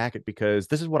want to back it, because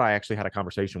this is what I actually had a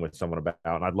conversation with someone about,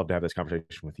 and I'd love to have this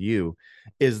conversation with you,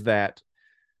 is that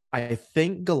I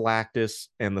think Galactus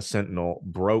and the Sentinel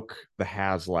broke the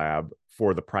HasLab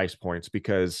for the price points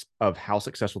because of how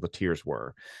successful the tiers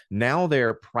were. Now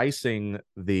they're pricing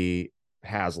the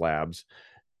HasLabs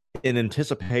in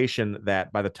anticipation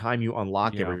that by the time you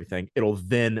unlock everything, it'll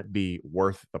then be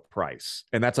worth the price.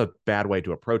 And that's a bad way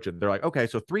to approach it. They're like, okay,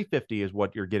 so $350 is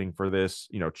what you're getting for this,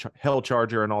 Hell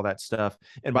Charger and all that stuff.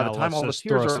 And by the time all the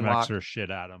tiers are unlocked, extra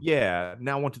shit at them. Yeah.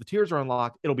 Now, once the tiers are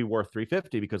unlocked, it'll be worth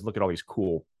 $350, because look at all these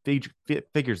cool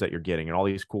figures that you're getting and all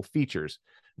these cool features.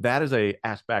 That is a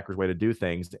ass backwards way to do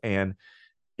things. And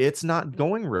it's not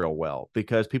going real well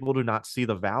because people do not see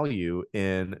the value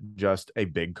in just a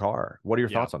big car. What are your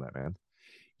thoughts on that, man?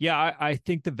 Yeah, I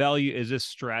think the value is a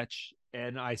stretch.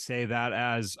 And I say that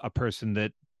as a person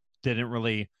that didn't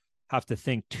really have to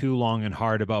think too long and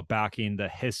hard about backing the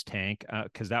HISS tank,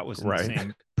 because that was in the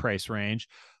same price range.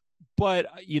 But,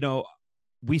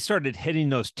 we started hitting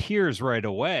those tiers right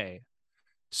away.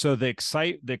 So the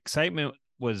excitement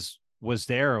was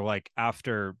there, like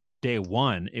after day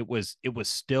one. It was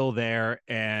still there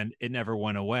and it never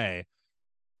went away.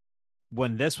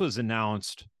 When this was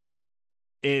announced,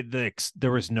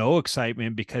 there was no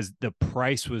excitement because the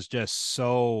price was just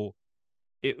so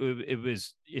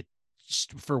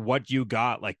for what you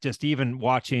got. Like, just even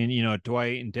watching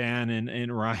Dwight and Dan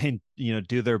and Ryan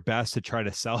do their best to try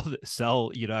to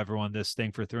sell everyone this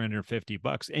thing for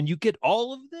 $350, and you get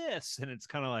all of this, and it's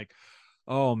kind of like,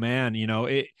 oh man,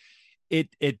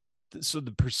 so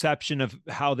the perception of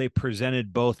how they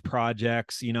presented both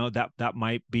projects, that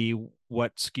might be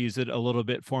what skews it a little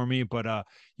bit for me. But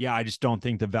I just don't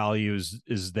think the value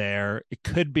is there. It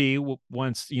could be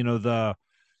once,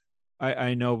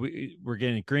 I know we're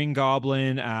getting Green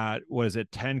Goblin at, what is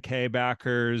it, 10K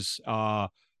backers,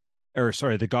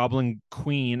 the Goblin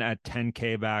Queen at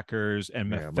 10K backers, and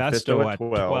Mephisto at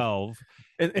 12.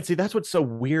 And see, that's what's so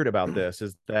weird about this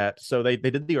is that, so they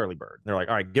did the early bird. They're like,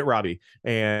 all right, get Robbie.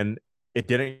 And it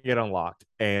didn't get unlocked,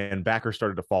 and backers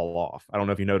started to fall off. I don't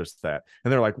know if you noticed that.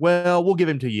 And they're like, well, we'll give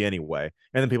him to you anyway.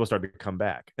 And then people started to come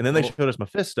back. And then they showed us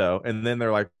Mephisto. And then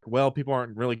they're like, well, people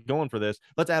aren't really going for this.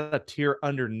 Let's add a tier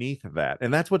underneath that.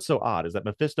 And that's what's so odd, is that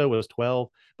Mephisto was 12,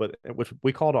 but which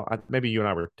we called on, maybe you and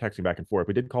I were texting back and forth.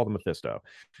 We did call them Mephisto.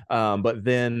 But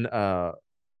then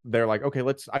they're like, okay,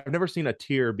 I've never seen a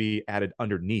tier be added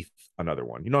underneath another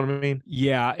one. You know what I mean?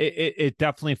 Yeah, it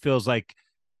definitely feels like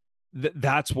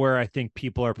that's where I think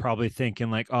people are probably thinking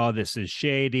like, oh, this is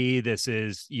shady. This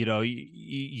is,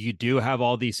 you do have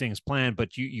all these things planned,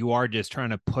 but you are just trying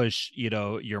to push,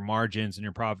 your margins and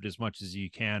your profit as much as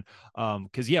you can.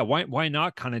 Cause why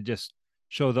not kind of just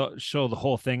show the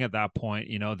whole thing at that point?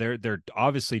 They're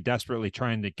obviously desperately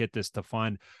trying to get this to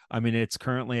fund. I mean, it's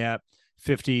currently at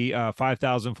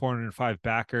 5,405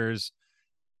 backers.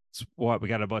 It's we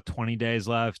got about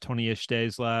 20-ish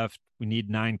days left. We need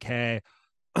 9K.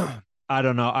 I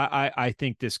don't know. I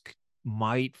think this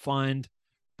might fund,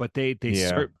 but they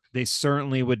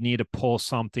certainly would need to pull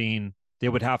something. They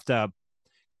would have to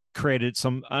create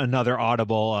another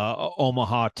Audible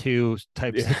Omaha 2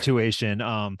 type situation,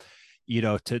 to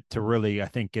really, I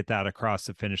think, get that across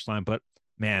the finish line. But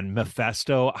man,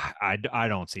 Mephisto, I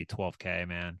don't see 12K,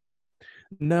 man.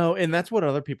 No, and that's what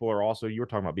other people are also, you were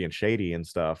talking about being shady and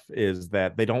stuff, is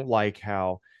that they don't like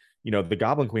how, the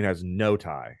Goblin Queen has no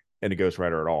tie into Ghost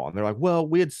Rider at all. And they're like, well,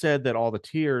 we had said that all the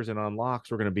tiers and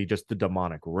unlocks were going to be just the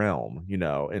demonic realm,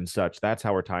 and such. That's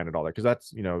how we're tying it all there. Because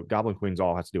that's, Goblin Queens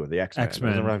all has to do with the X-Men. It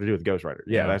doesn't have to do with Ghost Rider.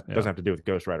 That doesn't have to do with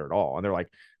Ghost Rider at all. And they're like,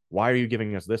 why are you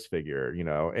giving us this figure?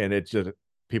 And it's just,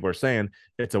 people are saying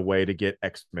it's a way to get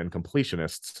X-Men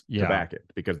completionists to back it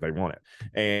because they want it.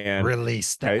 And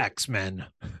release the X-Men.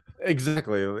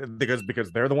 Exactly, because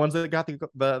they're the ones that got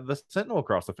the Sentinel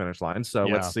across the finish line. So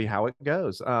let's see how it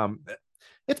goes.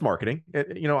 It's marketing.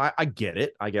 I get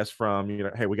it, I guess, from,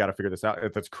 hey, we got to figure this out.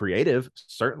 If it's creative,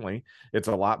 certainly it's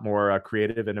a lot more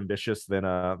creative and ambitious than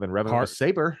Revenant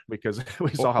Saber, because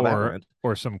we saw how that went.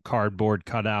 Or some cardboard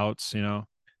cutouts,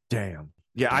 Damn.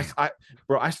 Yeah, I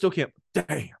bro, I still can't.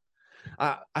 Damn.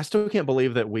 I still can't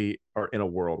believe that we are in a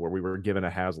world where we were given a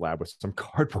HasLab with some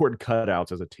cardboard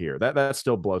cutouts as a tier. That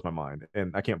still blows my mind,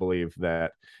 and I can't believe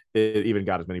that it even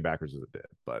got as many backers as it did.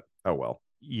 But oh well.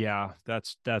 Yeah,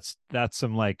 that's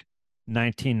some like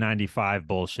 1995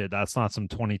 bullshit. That's not some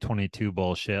 2022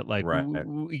 bullshit. Like right.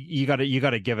 You got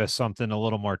to give us something a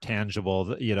little more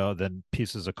tangible, you know, than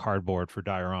pieces of cardboard for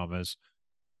dioramas.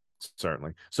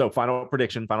 Certainly. So final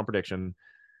prediction.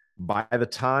 By the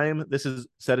time this is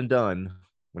said and done,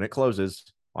 when it closes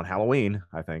on Halloween,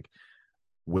 I think,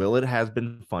 will it has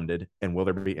been funded, and will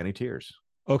there be any tiers?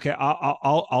 Okay,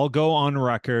 I'll go on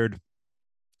record.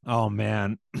 Oh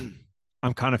man,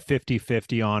 I'm kind of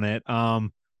 50-50 on it.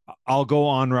 I'll go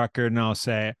on record and I'll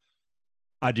say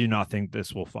I do not think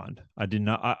this will fund. I do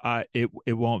not.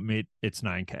 It won't meet its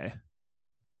 9K.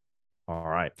 All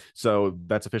right. So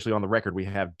that's officially on the record. We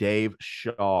have Dave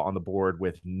Shaw on the board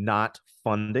with not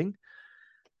funding.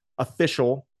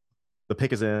 Official. The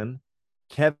pick is in.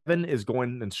 Kevin is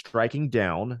going and striking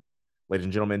down. Ladies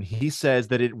and gentlemen, he says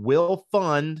that it will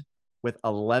fund with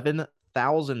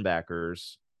 11,000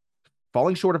 backers,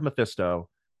 falling short of Mephisto,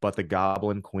 but the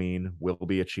Goblin Queen will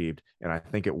be achieved. And I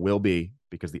think it will be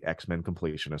because the X-Men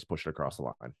completionist pushed it across the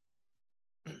line.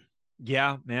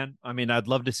 Yeah, man. I mean, I'd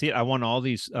love to see it. I want all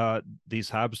these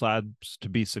HasLabs to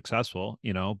be successful,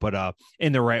 you know, but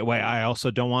in the right way. I also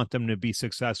don't want them to be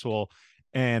successful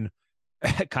and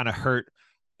kind of hurt,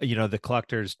 you know, the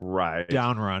collectors right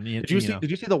down run. Did you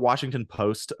see the Washington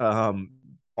Post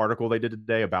article they did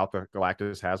today about the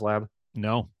Galactus HasLab?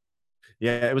 No.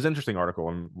 Yeah, it was an interesting article,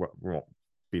 and we won't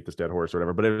beat this dead horse or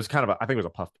whatever, but it was kind of I think it was a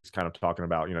puff piece kind of talking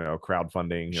about, you know,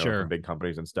 crowdfunding, you know, from big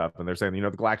companies and stuff. And they're saying, you know,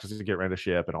 the Galactus is to get rid of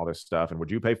ship and all this stuff. And would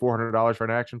you pay $400 for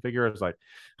an action figure? It's like,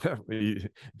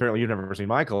 apparently you've never seen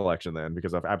my collection then,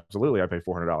 because I pay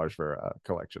 $400 for a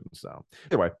collection. So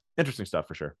anyway, interesting stuff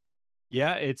for sure.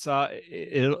 Yeah, it's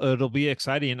it'll be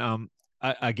exciting.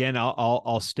 Again,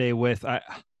 I'll stay with, I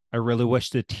really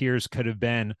wish the tiers could have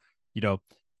been, you know,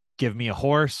 give me a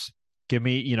horse, give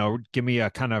me a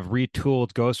kind of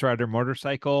retooled Ghost Rider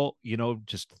motorcycle, you know,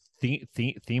 just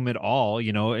theme it all,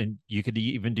 you know, and you could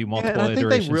even do multiple iterations. I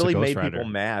think they really made people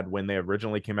mad when they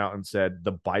originally came out and said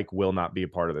the bike will not be a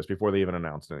part of this before they even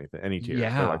announced any tier.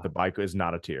 Yeah. They're like, the bike is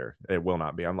not a tier. It will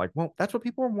not be. I'm like, well, that's what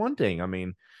people are wanting. I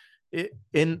mean,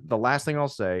 in the last thing I'll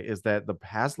say is that the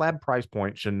HasLab price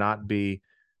point should not be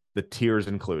the tiers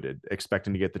included,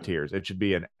 expecting to get the tiers. It should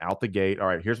be an out the gate. All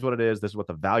right, here's what it is. This is what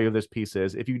the value of this piece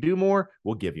is. If you do more,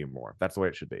 we'll give you more. That's the way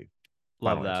it should be.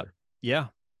 Love that. Answer. Yeah.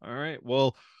 All right.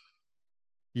 Well,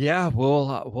 yeah,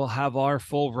 we'll have our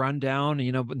full rundown,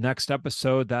 you know, next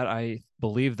episode that I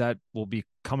believe that will be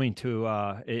coming to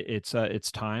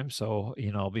its time. So,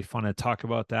 you know, it'll be fun to talk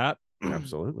about that.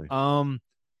 Absolutely.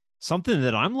 Something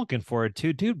that I'm looking forward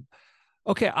to, dude.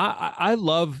 Okay, I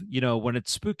love, you know, when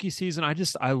it's spooky season,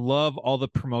 I love all the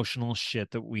promotional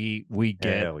shit that we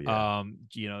get. Hell yeah.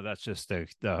 You know, that's just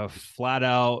the flat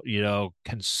out, you know,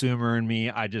 consumer in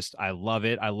me. I love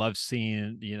it. I love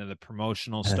seeing, you know, the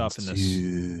promotional stuff in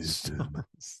this.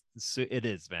 It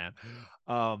is, man.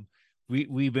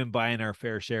 We've been buying our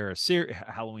fair share of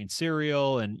Halloween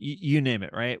cereal and you name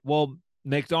it, right? Well,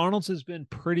 McDonald's has been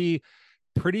pretty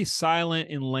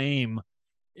silent and lame,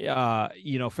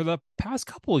 you know, for the past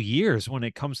couple of years when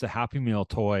it comes to Happy Meal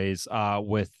toys,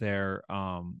 with their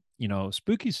you know,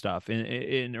 spooky stuff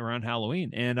in around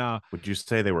Halloween. And would you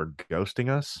say they were ghosting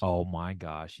us? Oh my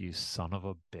gosh, you son of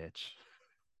a bitch.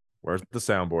 Where's the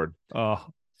soundboard? Oh,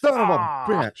 son of a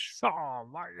bitch. Oh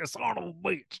my son of a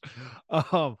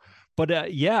bitch.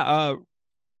 But yeah,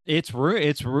 it's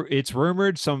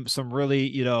rumored some really,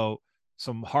 you know,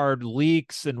 some hard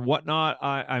leaks and whatnot.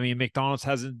 I mean, McDonald's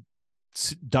hasn't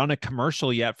done a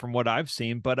commercial yet from what I've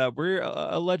seen, but we're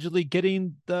allegedly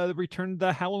getting the return of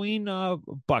the Halloween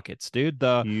buckets, dude.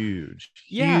 The huge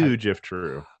if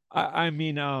true. I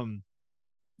mean,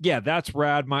 yeah, that's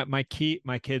rad. My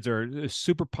kids are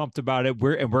super pumped about it.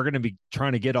 We're going to be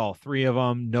trying to get all three of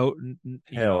them.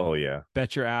 Hell yeah,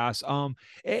 bet your ass.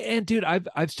 And dude,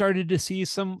 I've started to see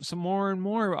some more and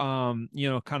more, you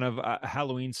know, kind of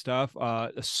Halloween stuff.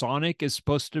 Sonic is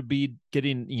supposed to be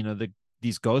getting, you know,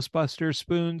 these Ghostbusters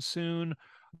spoons soon.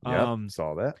 Yep,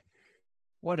 saw that.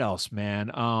 What else,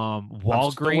 man?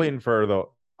 Walgreens. I'm waiting for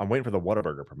the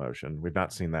Whataburger promotion. We've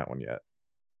not seen that one yet.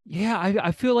 Yeah,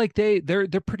 I feel like they're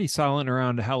pretty silent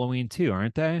around Halloween too,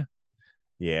 aren't they?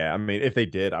 Yeah, I mean, if they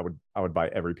did, I would buy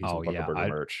every piece of Whataburger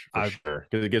merch for sure,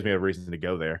 because it gives me a reason to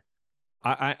go there.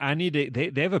 I need to.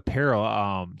 They have a pair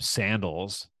of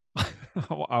sandals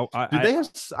They have?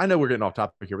 I know we're getting off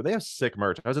topic here, but they have sick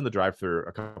merch. I was in the drive-through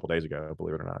a couple days ago,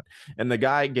 believe it or not, and the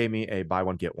guy gave me a buy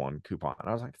one get one coupon.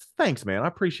 I was like, "Thanks, man, I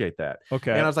appreciate that."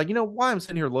 Okay. And I was like, why I'm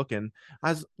sitting here looking?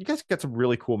 You guys got some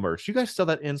really cool merch. You guys sell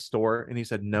that in store? And he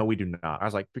said, "No, we do not." I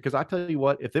was like, because I tell you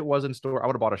what, if it was in store, I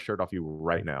would have bought a shirt off you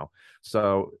right now.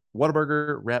 So,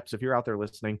 Whataburger reps, if you're out there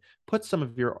listening, put some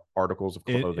of your articles of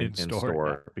clothing in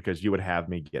store because you would have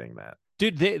me getting that.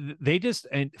 Dude, they just,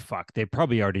 and fuck, they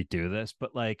probably already do this,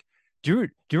 but like, do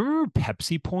you remember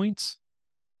Pepsi Points?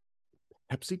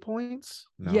 Pepsi Points?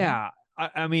 No. Yeah,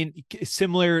 I mean,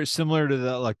 similar to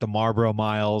the Marlboro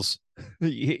Miles.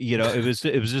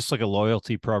 It was just like a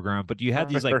loyalty program, but you had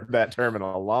these like heard that term in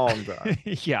a long time.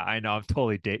 Yeah, I know. I'm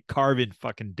totally carbon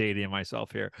fucking dating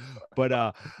myself here,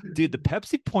 but dude, the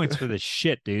Pepsi Points for the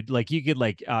shit, dude. Like you could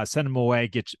like send them away,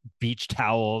 get beach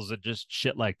towels and just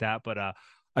shit like that, but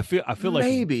I feel like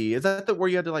maybe is that where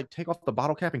you had to like take off the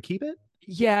bottle cap and keep it?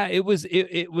 Yeah, it was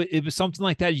something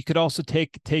like that. You could also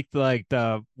take like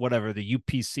the whatever the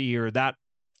UPC or that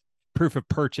proof of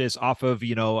purchase off of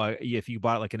if you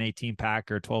bought like an 18 pack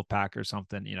or 12 pack or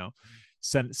something,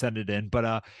 send it in.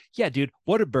 But yeah, dude,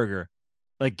 Whataburger,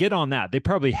 like get on that. They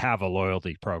probably have a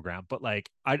loyalty program, but like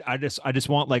I just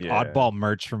want like oddball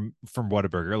merch from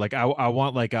Whataburger. Like I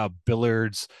want like a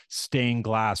Billard's stained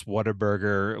glass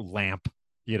Whataburger lamp,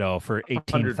 for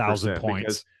 18,000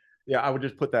 points. Yeah, I would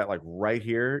just put that like right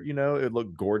here. It would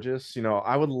look gorgeous.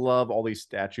 I would love all these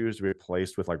statues to be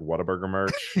replaced with like Whataburger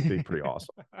merch. It'd be pretty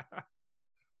awesome.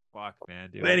 Fuck,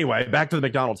 man, dude. But anyway, back to the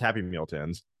McDonald's Happy Meal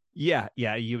tins. Yeah,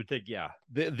 you would think,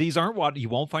 these aren't what you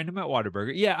won't find them at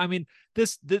Whataburger. Yeah, I mean,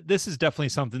 this is definitely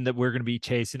something that we're going to be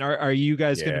chasing. Are you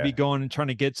guys going to be going and trying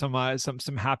to get some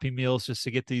Happy Meals just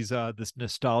to get these this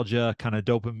nostalgia kind of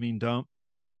dopamine dump?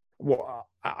 Well,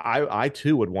 I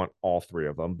too would want all three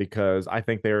of them because I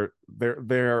think they're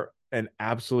an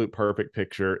absolute perfect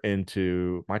picture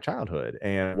into my childhood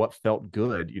and what felt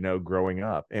good, growing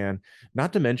up. And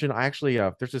not to mention, I actually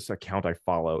there's this account I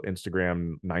follow,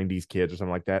 Instagram 90s Kids or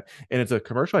something like that, and it's a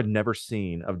commercial I'd never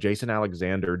seen of Jason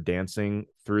Alexander dancing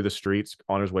through the streets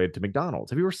on his way to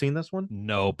McDonald's. Have you ever seen this one?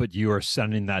 No, but you are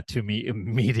sending that to me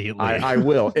immediately. I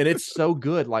will. And it's so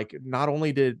good. Like, not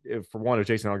only for one, is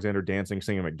Jason Alexander dancing,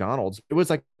 singing McDonald's, it was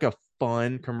like a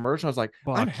fun commercial. I was like,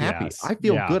 I'm happy. Yes. I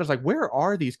feel good. I was like, where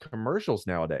are these commercials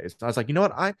nowadays? I was like, you know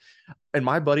what? And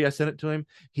my buddy, I sent it to him.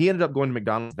 He ended up going to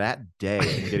McDonald's that day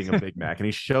and getting a Big Mac. And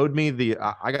he showed me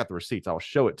I got the receipts. I'll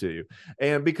show it to you.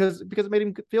 And because it made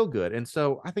him feel good. And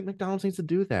so I think McDonald's needs to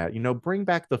do that. Bring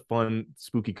back the fun,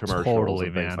 spooky commercials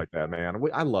and things like that, man.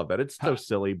 I love that. It's so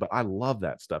silly, but I love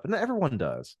that stuff. And everyone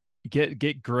does.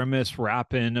 Get Grimace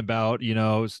rapping about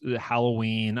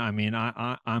Halloween. I mean,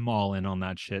 I'm all in on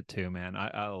that shit too, man.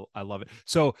 I love it.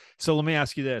 So let me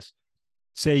ask you this: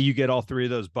 say you get all three of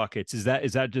those buckets, is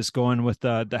that just going with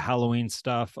the Halloween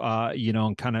stuff,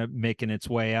 and kind of making its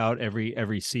way out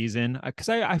every season? Because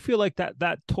I feel like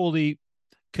that totally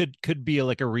could be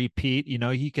like a repeat.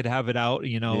 You could have it out,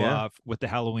 with the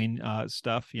Halloween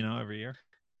stuff, every year.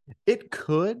 It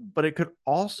could, but it could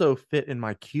also fit in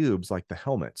my cubes, like the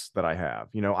helmets that I have.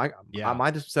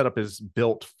 My setup is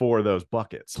built for those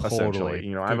buckets. Totally.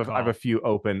 Essentially, I have a few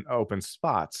open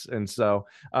spots, and so,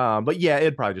 but yeah,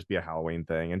 it'd probably just be a Halloween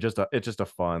thing, and it's just a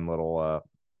fun little,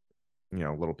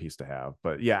 little piece to have.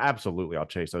 But yeah, absolutely, I'll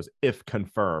chase those if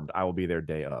confirmed. I will be there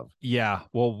day of. Yeah,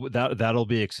 well, that'll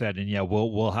be exciting. Yeah,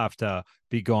 we'll have to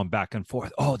be going back and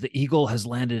forth. Oh, the Eagle has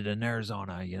landed in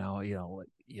Arizona. What do you need?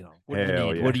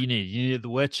 Yeah. What do you need? You need the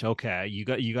witch? Okay. You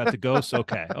got the ghost?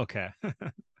 Okay.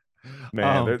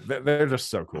 Man, they're just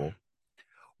so cool.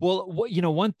 Well,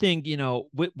 one thing,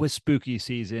 with spooky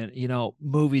season,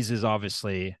 movies is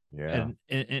obviously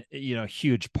a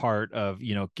huge part of,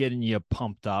 getting you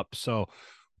pumped up. So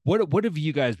what have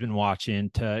you guys been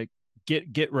watching to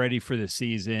get ready for the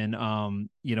season? What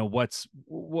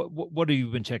have you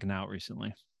been checking out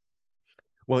recently?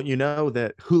 Well,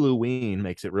 that Huluween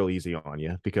makes it real easy on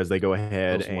you because they go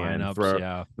ahead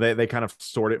they kind of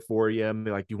sort it for you and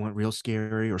be like, do you want real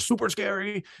scary or super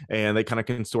scary? And they kind of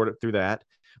can sort it through that.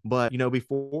 But,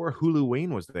 before Huluween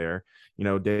was there,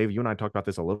 Dave, you and I talked about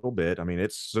this a little bit. I mean,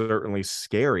 it's certainly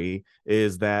scary,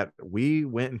 is that we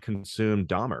went and consumed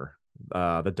Dahmer,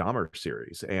 the Dahmer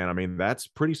series. And I mean, that's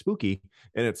pretty spooky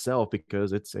in itself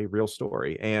because it's a real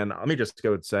story. And let me just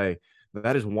go and say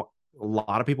that is one. A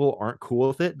lot of people aren't cool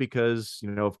with it because,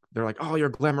 they're like, oh, you're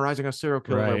glamorizing a serial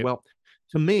killer. Right. Well,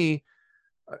 to me,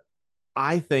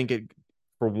 I think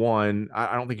for one,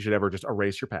 I don't think you should ever just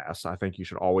erase your past. I think you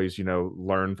should always,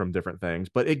 learn from different things.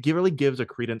 But it really gives a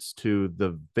credence to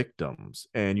the victims,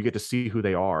 and you get to see who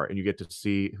they are, and you get to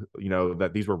see, that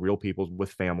these were real people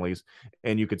with families,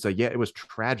 and you could say, yeah, it was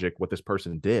tragic what this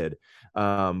person did,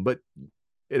 but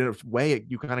in a way,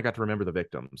 you kind of got to remember the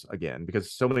victims again,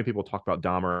 because so many people talk about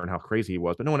Dahmer and how crazy he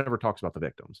was, but no one ever talks about the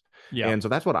victims. Yeah. And so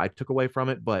that's what I took away from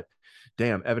it. But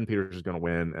damn, Evan Peters is going to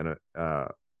win and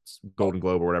Golden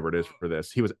Globe or whatever it is for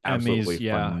this. He was absolutely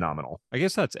phenomenal. I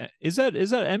guess is that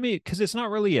Emmy, because it's not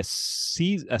really a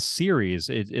series.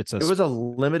 It was a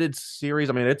limited series.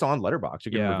 I mean, it's on Letterboxd.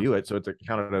 You can review it, so it's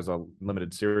counted as a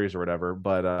limited series or whatever.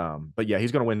 But yeah,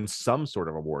 he's going to win some sort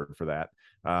of award for that.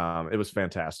 It was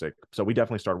fantastic. So we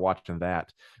definitely started watching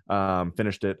that.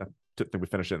 Finished it. I think we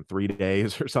finished it in 3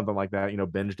 days or something like that.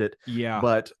 Binged it. Yeah.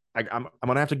 But I'm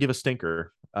gonna have to give a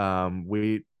stinker.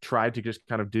 We tried to just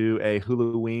kind of do a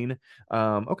Huluween.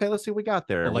 Okay, let's see what we got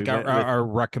there. Like our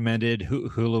recommended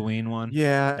Huluween one.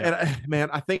 Yeah. And man,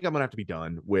 I think I'm gonna have to be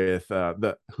done with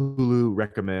the Hulu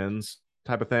recommends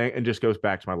type of thing, and just goes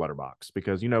back to my Letterboxd,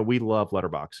 because we love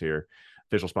Letterboxd here,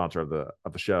 official sponsor of the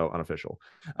show, unofficial.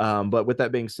 But with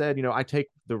that being said, I take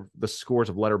the scores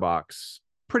of Letterboxd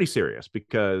pretty serious,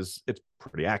 because it's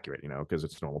pretty accurate, because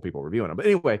it's normal people reviewing them. But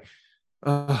anyway,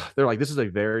 they're like, this is a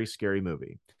very scary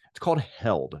movie. It's called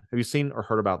Held. Have you seen or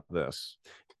heard about this?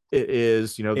 It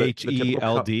is,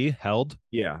 HELD, Held.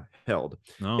 Yeah, Held.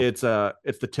 No. It's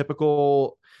the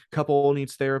typical couple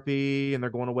needs therapy and they're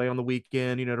going away on the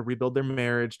weekend, to rebuild their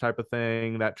marriage type of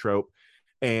thing, that trope.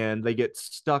 And they get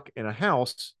stuck in a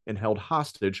house and held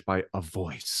hostage by a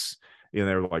voice. And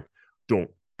they're like, don't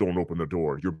open the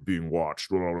door. You're being watched.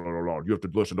 Blah, blah, blah, blah. You have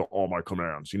to listen to all my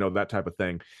commands, that type of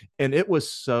thing. And it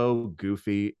was so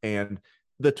goofy. And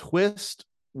the twist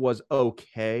was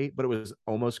okay, but it was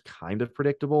almost kind of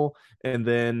predictable. And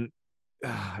then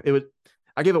I gave it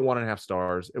 1.5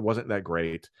 stars. It wasn't that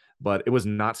great, but it was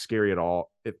not scary at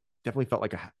all. It definitely felt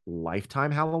like a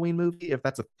Lifetime Halloween movie, if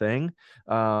that's a thing.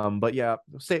 But yeah,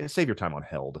 save your time on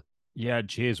Held. Yeah,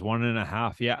 geez,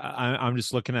 1.5. Yeah, I'm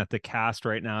just looking at the cast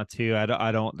right now too.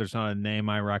 I don't. There's not a name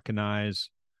I recognize.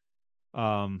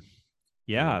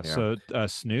 Yeah. So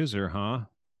snoozer, huh?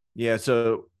 Yeah.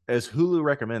 So as Hulu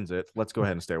recommends it, let's go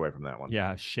ahead and stay away from that one.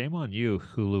 Yeah. Shame on you,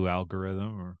 Hulu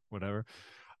algorithm or whatever.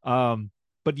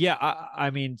 But yeah, I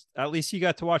mean, at least you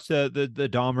got to watch the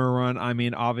Dahmer run. I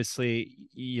mean, obviously,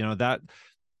 that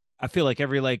I feel like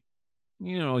every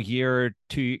year or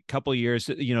two, couple years,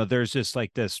 there's just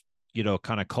like this,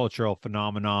 kind of cultural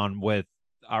phenomenon with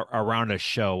around a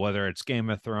show, whether it's Game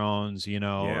of Thrones,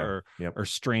 or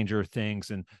Stranger Things.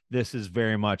 And this is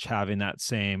very much having that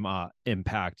same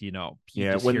impact,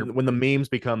 when the memes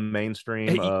become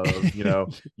mainstream of,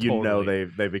 totally.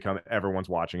 They've become, everyone's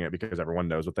watching it because everyone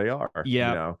knows what they are.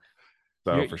 Yeah.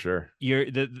 So for sure,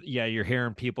 you're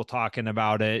hearing people talking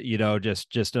about it,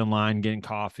 just in line getting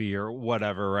coffee or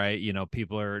whatever, right?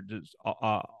 People are just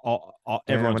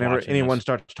whenever anyone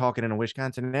starts talking in a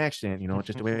Wisconsin accent, it's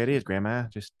just the way it is, Grandma.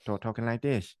 Just start talking like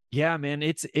this. Yeah, man,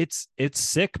 it's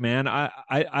sick, man.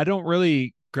 I don't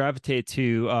really gravitate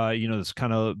to this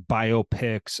kind of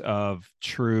biopics of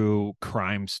true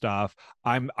crime stuff.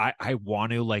 I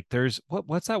want to, like, there's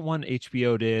what's that one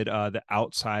HBO did, The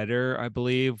Outsider, I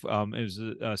believe. It was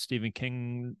a Stephen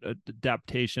King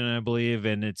adaptation, I believe,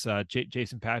 and it's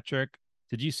Jason Patric.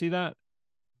 Did you see that?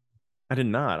 I did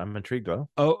not. I'm intrigued though.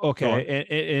 Oh, okay.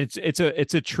 It's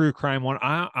a true crime one.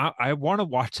 I want to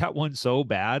watch that one so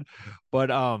bad,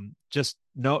 but just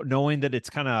knowing that it's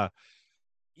kind of,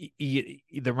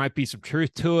 there might be some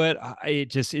truth to it. It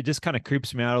just kind of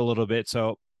creeps me out a little bit.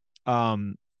 So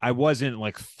I wasn't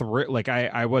like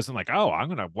I wasn't like, oh, I'm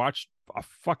gonna watch a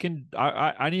fucking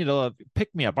I need to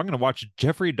pick me up. I'm gonna watch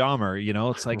Jeffrey Dahmer.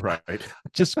 It's like, right.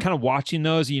 Just kind of watching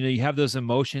those. You have those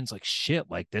emotions like, shit,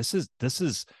 like this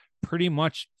is pretty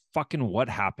much fucking what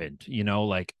happened.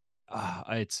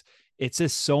 It's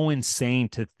just so insane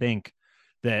to think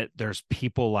that there's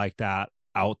people like that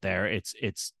out there.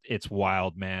 It's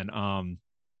wild, man.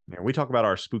 We talk about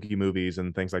our spooky movies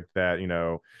and things like that,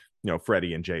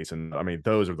 Freddy and Jason. I mean,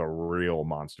 those are the real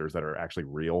monsters that are actually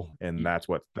real, and that's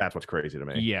what's crazy to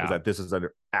me. Yeah, is that this is an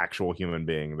actual human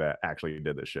being that actually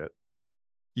did this shit.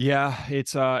 Yeah,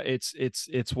 it's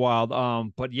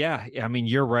wild. But yeah, I mean,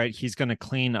 you're right. He's gonna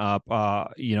clean up,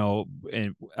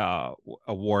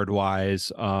 award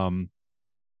wise.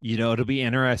 It'll be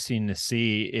interesting to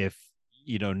see if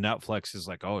Netflix is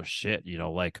like, oh shit,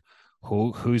 like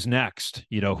who's next?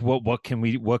 What can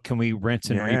we rinse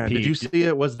and repeat? Did you see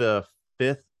it was the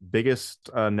 5th biggest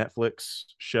Netflix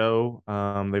show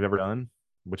they've ever done?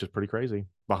 which is pretty crazy.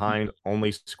 Behind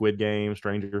only Squid Game,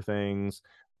 Stranger Things.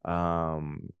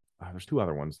 There's two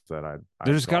other ones that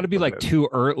There's got to be like two.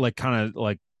 like kind of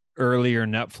like earlier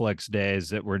Netflix days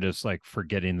that we're just like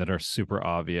forgetting that are super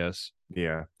obvious.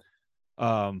 Yeah.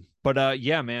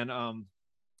 Yeah, man.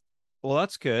 Well,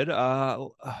 that's good.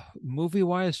 Movie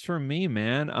wise for me,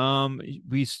 man.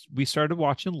 We started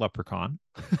watching Leprechaun.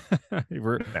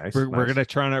 we're gonna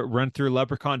try to run through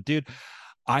Leprechaun, dude.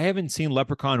 I haven't seen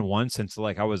Leprechaun once since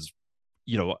like I was,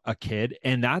 a kid,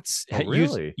 and that's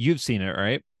really? You've seen it,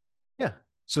 right? Yeah.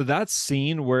 So that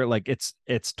scene where like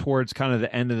it's towards kind of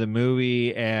the end of the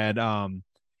movie, and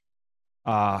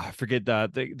I forget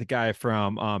the guy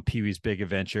from Pee-wee's Big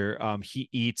Adventure. He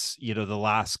eats the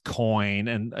last coin,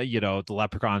 and the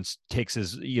leprechaun takes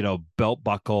his belt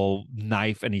buckle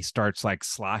knife and he starts like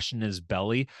slashing his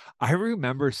belly. I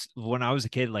remember when I was a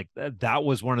kid, like that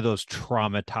was one of those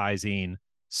traumatizing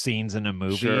scenes in a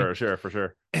movie. Sure, for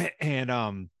sure.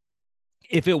 And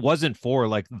if it wasn't for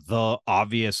like the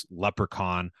obvious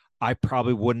Leprechaun, I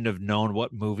probably wouldn't have known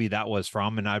what movie that was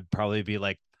from, and I'd probably be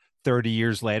like 30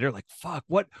 years later, like, fuck,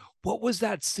 what was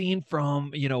that scene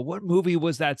from? What movie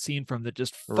was that scene from that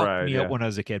just fucked me up when I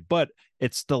was a kid? But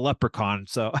it's the Leprechaun,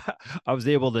 so I was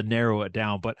able to narrow it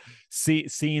down. But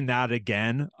seeing that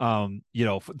again,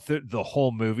 the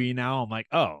whole movie now, I'm like,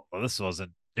 oh, well, this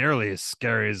wasn't nearly as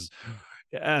scary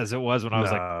as it was when I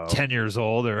was like 10 years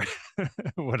old or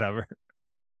whatever.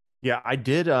 Yeah, I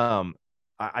did.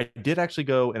 I did actually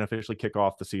go and officially kick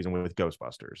off the season with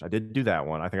Ghostbusters. I did do that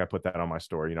one. I think I put that on my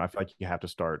story. I feel like you have to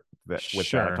start with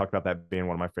that. I talked about that being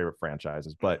one of my favorite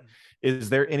franchises. But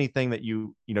is there anything that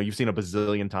you've seen a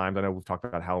bazillion times? I know we've talked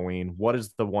about Halloween. What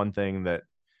is the one thing that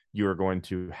you are going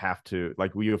to have to,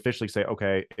 like, will you officially say,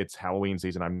 okay, it's Halloween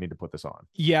season, I need to put this on?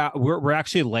 Yeah, we're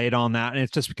actually late on that, and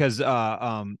it's just because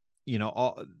all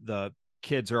the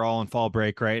kids are all in fall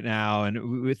break right now,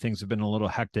 and things have been a little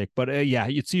hectic. But yeah,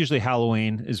 it's usually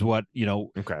Halloween is what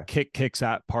kicks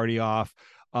that party off.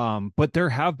 But there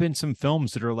have been some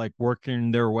films that are like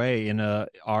working their way in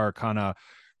our kind of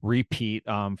repeat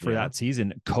for that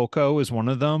season. Coco is one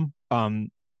of them.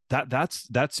 That's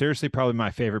seriously probably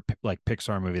my favorite like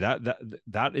Pixar movie.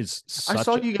 That is I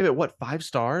saw you give it what, 5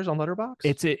 stars on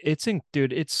Letterboxd?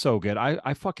 Dude, it's so good.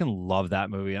 I fucking love that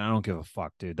movie, and I don't give a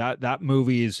fuck, dude. That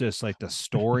movie is just like the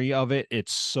story of it.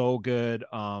 It's so good.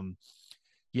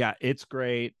 Yeah, it's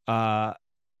great. So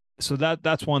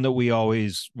that's one that we don't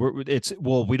always,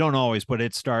 but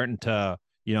it's starting to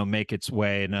make its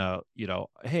way, and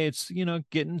hey, it's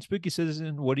getting spooky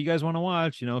season. What do you guys want to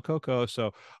watch? Coco.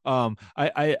 So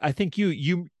I think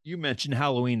you mentioned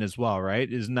Halloween as well,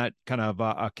 right? Isn't that kind of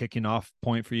a kicking off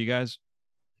point for you guys?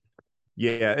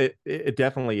 Yeah, it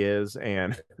definitely is.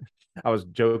 And I was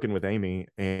joking with Amy,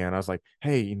 and I was like,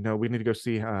 hey, we need to go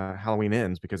see Halloween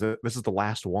Ends, because this is the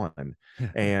last one.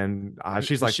 And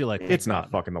she's like, it's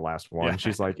not fucking the last one. Yeah.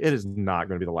 She's like, it is not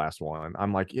going to be the last one.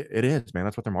 I'm like, it is, man.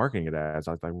 That's what they're marketing it as.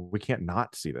 I was like, we can't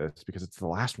not see this because it's the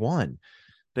last one.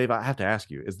 Dave, I have to ask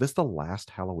you, is this the last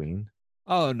Halloween?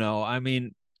 Oh, no. I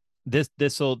mean, this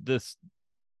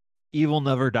evil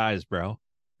never dies, bro.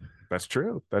 That's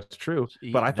true. But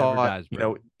I thought,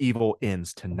 evil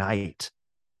ends tonight.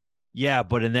 Yeah,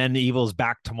 but and then evil's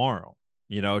back tomorrow.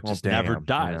 It just never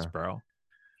dies, bro.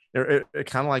 It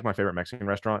kind of like my favorite Mexican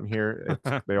restaurant here.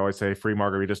 They always say free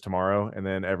margaritas tomorrow, and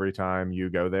then every time you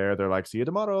go there, they're like, "See you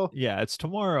tomorrow." Yeah, it's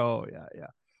tomorrow. Yeah.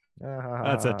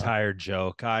 That's a tired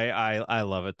joke. I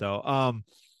love it though.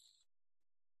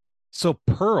 So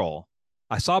Pearl,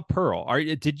 I saw Pearl.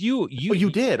 Did you? You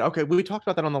did. Okay, we talked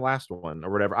about that on the last one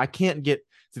or whatever. I can't get.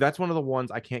 See, that's one of the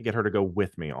ones I can't get her to go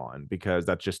with me on, because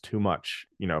that's just too much,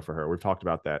 for her. We've talked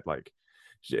about that. Like,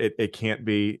 it can't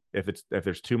be if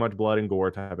there's too much blood and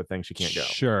gore type of thing. She can't go.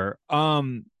 Sure.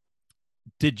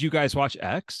 Did you guys watch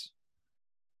X?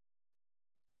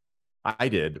 I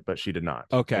did, but she did not.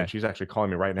 Okay. And she's actually calling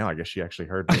me right now. I guess she actually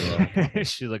heard me.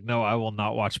 She's like, no, I will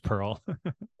not watch Pearl.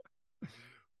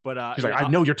 But she's like, I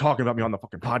know you're talking about me on the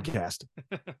fucking podcast.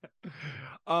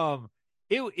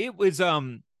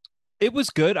 It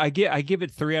was good. I give it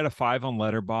 3 out of 5 on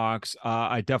Letterboxd.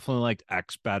 I definitely liked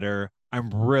X better. I'm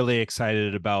really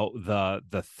excited about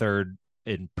the third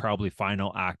and probably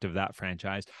final act of that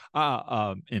franchise.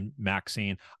 In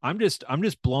Maxine, I'm just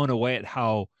blown away at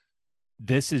how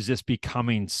this is just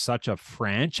becoming such a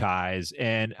franchise.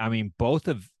 And I mean, both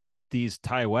of these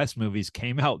Ti West movies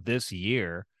came out this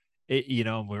year.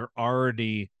 We're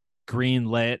already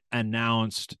greenlit,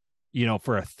 announced,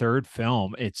 for a third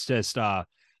film. It's just, I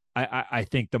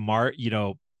think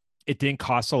it didn't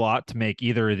cost a lot to make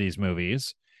either of these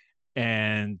movies.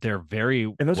 and they're very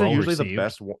and those well are usually received. the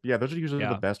best. Yeah, those are usually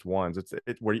Yeah. the best ones. It's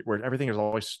where everything is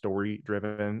always story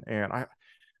driven, and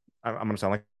I'm going to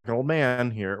sound like an old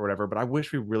man here or whatever, but I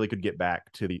wish we really could get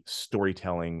back to the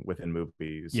storytelling within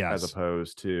movies as Yes.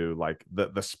 opposed to like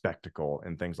the spectacle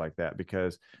and things like that,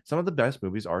 because some of the best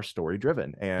movies are story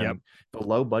driven, and Yep. the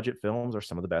low budget films are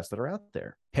some of the best that are out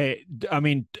there. Hey, I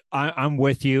mean, I'm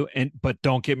with you, but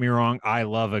don't get me wrong, I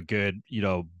love a good,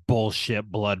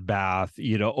 bullshit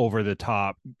bloodbath, over the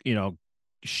top,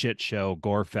 shit show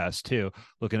gore fest too.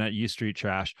 Looking at you, Street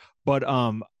Trash, but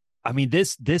I mean,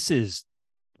 this is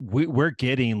we're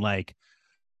getting like,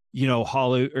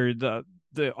 Hollywood or the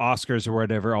Oscars or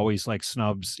whatever always like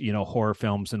snubs, horror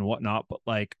films and whatnot, but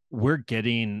like we're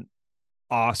getting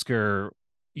Oscar,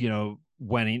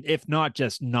 winning, if not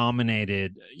just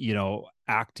nominated,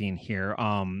 acting here.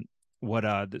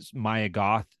 What this Maya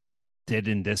Goth did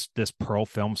in this Pearl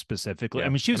film specifically. Yeah, I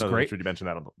mean, she was great. That's what you mentioned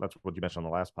that's what you mentioned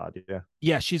on the last pod.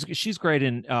 Yeah, she's great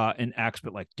in X,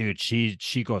 but like, dude,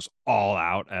 she goes all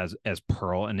out as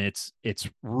Pearl, and it's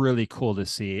really cool to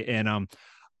see. And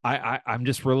I'm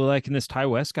just really liking this Ty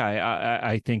West guy.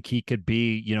 I think he could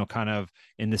be, kind of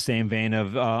in the same vein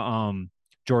of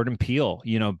Jordan Peele,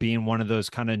 being one of those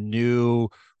kind of new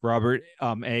Robert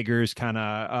Eggers kind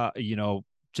of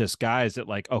just guys that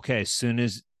like, okay, as soon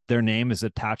as their name is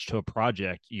attached to a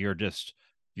project, you're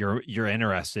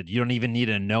interested. You don't even need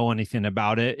to know anything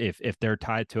about it. If they're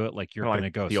tied to it, like, you're going to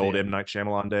go the see old it. M. Night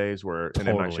Shyamalan days where an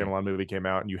M. Night Shyamalan movie came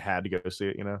out and you had to go see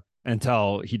it,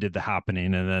 until he did The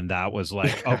Happening, and then that was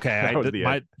like, okay,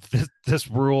 That this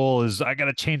rule is, I got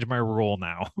to change my rule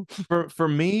now. For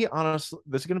me, honestly,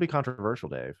 this is going to be controversial,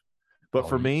 Dave, but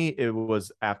for me, it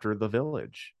was after The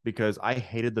Village, because I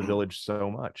hated The Village so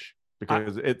much,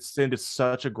 because it's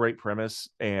such a great premise,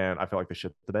 and I felt like they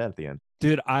shit the bed at the end.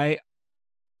 Dude, I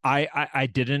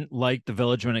didn't like The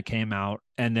Village when it came out,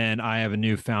 and then I have a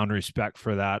newfound respect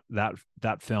for that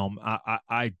film.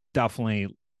 I definitely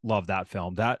love that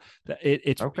film.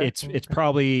 It's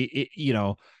probably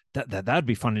that'd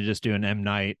be fun to just do an M.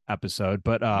 Night episode,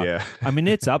 but yeah, I mean,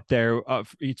 it's up there.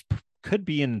 It could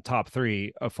be in the top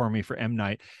 3 for me for M.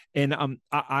 Night, and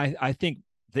I think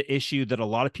the issue that a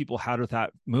lot of people had with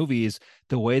that movie is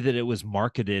the way that it was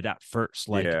marketed at first.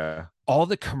 Like, all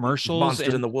the commercials,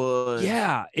 Monsters in the Woods.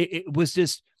 Yeah, it was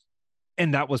just,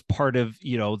 and that was part of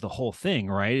the whole thing,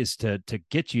 right? Is to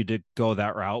get you to go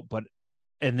that route,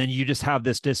 and then you just have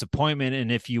this disappointment,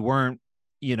 and if you weren't,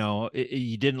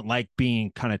 you didn't like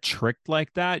being kind of tricked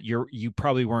like that, you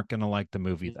probably weren't going to like the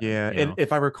movie then, and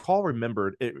if I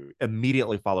remembered, it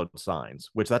immediately followed Signs,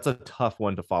 which that's a tough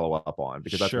one to follow up on,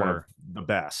 because that's one of the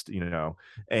best,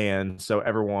 and so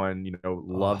everyone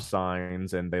loved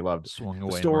Signs, and they loved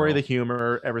the story, the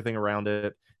humor, everything around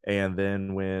it. And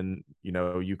then when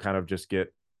you kind of just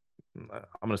get, I'm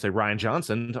going to say, Rian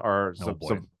Johnson, or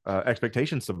some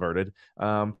expectations subverted,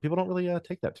 people don't really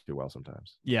take that too well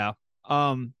sometimes. Yeah.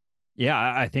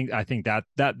 I think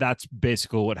that's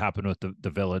basically what happened with the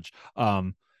Village.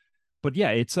 But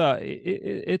yeah,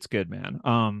 it's good, man.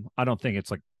 I don't think it's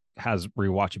like has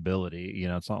rewatchability,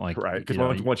 it's not like, right,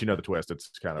 because once you know the twist, it's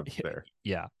kind of there.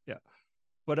 Yeah.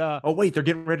 But oh wait, they're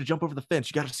getting ready to jump over the fence.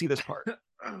 You got to see this part.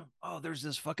 Oh, there's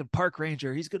this fucking park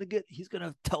ranger. He's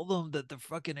gonna tell them that the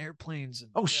fucking airplanes.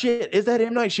 Shit, is that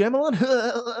M. Night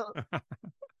Shyamalan?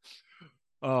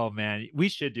 Oh man, we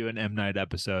should do an M. Night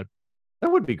episode.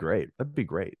 That would be great. That'd be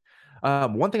great.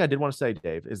 One thing I did want to say,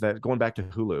 Dave, is that going back to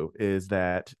Hulu, is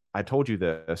that I told you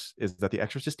this, is that the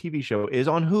Exorcist TV show is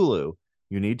on Hulu.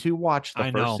 You need to watch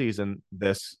the first season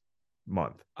this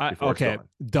month. Okay,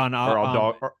 done.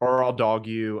 Or I'll dog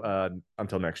you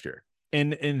until next year.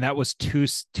 And that was two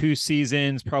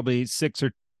seasons, probably 6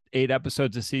 or 8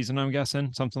 episodes a season, I'm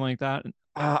guessing, something like that.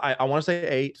 I want to say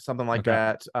 8, something like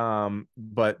that.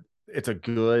 But it's a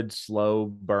good slow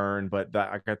burn. But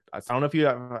I don't know if you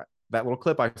have that little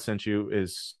clip I sent you.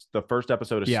 Is the first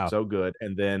episode is so good,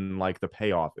 and then like the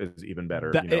payoff is even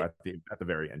better. At the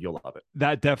very end, you'll love it.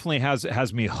 That definitely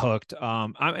has me hooked.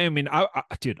 I mean, I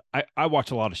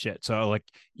watch a lot of shit, so like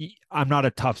I'm not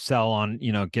a tough sell on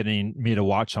getting me to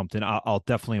watch something. I'll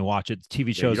definitely watch it.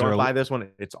 TV shows you don't buy this one.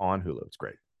 It's on Hulu. It's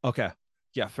great. Okay,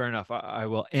 yeah, fair enough. I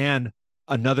will. And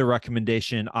another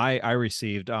recommendation I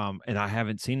received, and I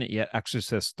haven't seen it yet.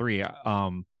 Exorcist 3. Did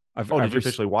you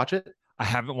officially watch it? I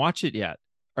haven't watched it yet.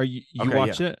 Are you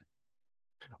watched it?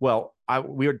 Well, I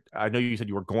know you said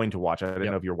you were going to watch it. I didn't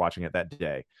know if you were watching it that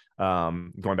day.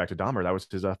 Going back to Dahmer, that was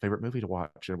his favorite movie to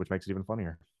watch, which makes it even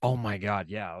funnier. Oh my God!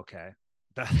 Yeah. Okay.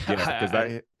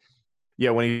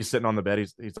 When he's sitting on the bed,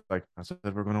 he's like, "I said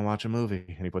we're going to watch a movie,"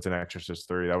 and he puts in Exorcist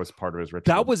 3. That was part of his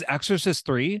ritual. That was Exorcist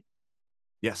 3.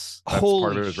 Yes, that's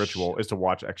part of his Holy ritual is to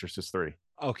watch Exorcist 3.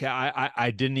 Okay,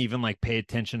 I didn't even like pay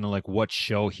attention to like what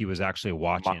show he was actually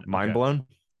watching. Mind Okay. blown.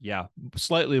 Yeah,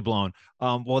 slightly blown.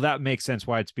 Well, that makes sense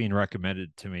why it's being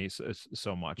recommended to me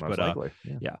so much. Most but likely.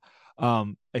 yeah.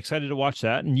 Excited to watch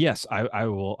that. And yes, I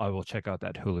will check out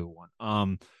that Hulu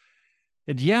one.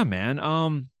 And yeah,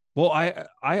 man. Well,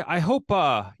 I hope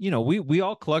we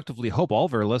all collectively hope all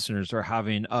of our listeners are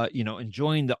having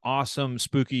enjoying the awesome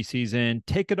spooky season.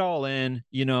 Take it all in,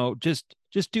 just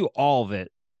do all of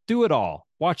it. Do it all.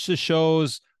 Watch the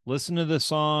shows, listen to the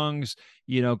songs,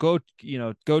 go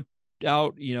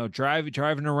out,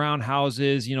 driving around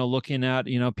houses, looking at,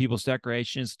 people's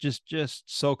decorations, just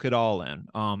soak it all in.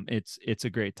 It's a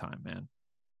great time, man.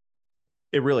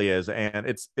 It really is. And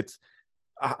it's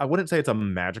I wouldn't say it's a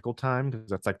magical time because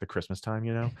that's like the Christmas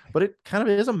time, but it kind of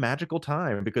is a magical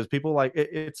time because people like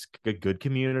it's a good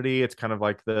community. It's kind of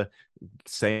like the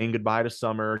saying goodbye to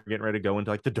summer, getting ready to go into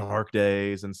like the dark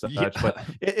days and such. Yeah. But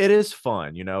it is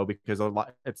fun, because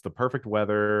it's the perfect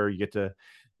weather. You get to,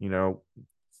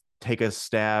 take a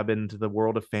stab into the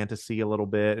world of fantasy a little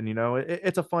bit, and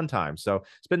it's a fun time. So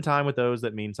spend time with those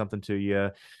that mean something to you.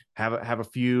 Have a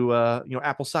few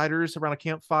apple ciders around a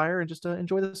campfire and just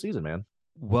enjoy the season, man.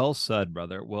 Well said,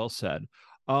 brother. Well said.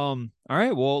 All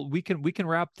right. Well, we can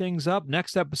wrap things up.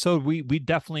 Next episode, we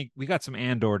definitely got some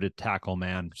Andor to tackle,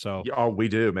 man. So we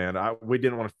do, man. We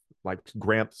didn't want to like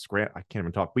Grant. I can't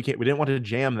even talk. We didn't want to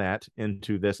jam that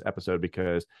into this episode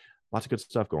because lots of good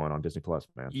stuff going on Disney Plus,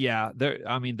 man. Yeah,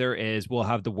 there is. We'll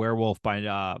have the Werewolf by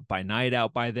Night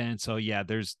out by then. So yeah,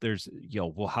 there's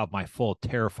we'll have my full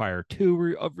Terrifier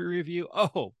 2 review.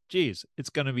 Oh, geez, it's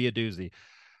gonna be a doozy.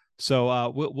 So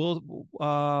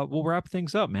we'll wrap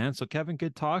things up, man. So Kevin,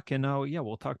 good talk, and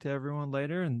we'll talk to everyone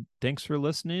later. And thanks for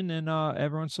listening and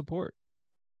everyone's support.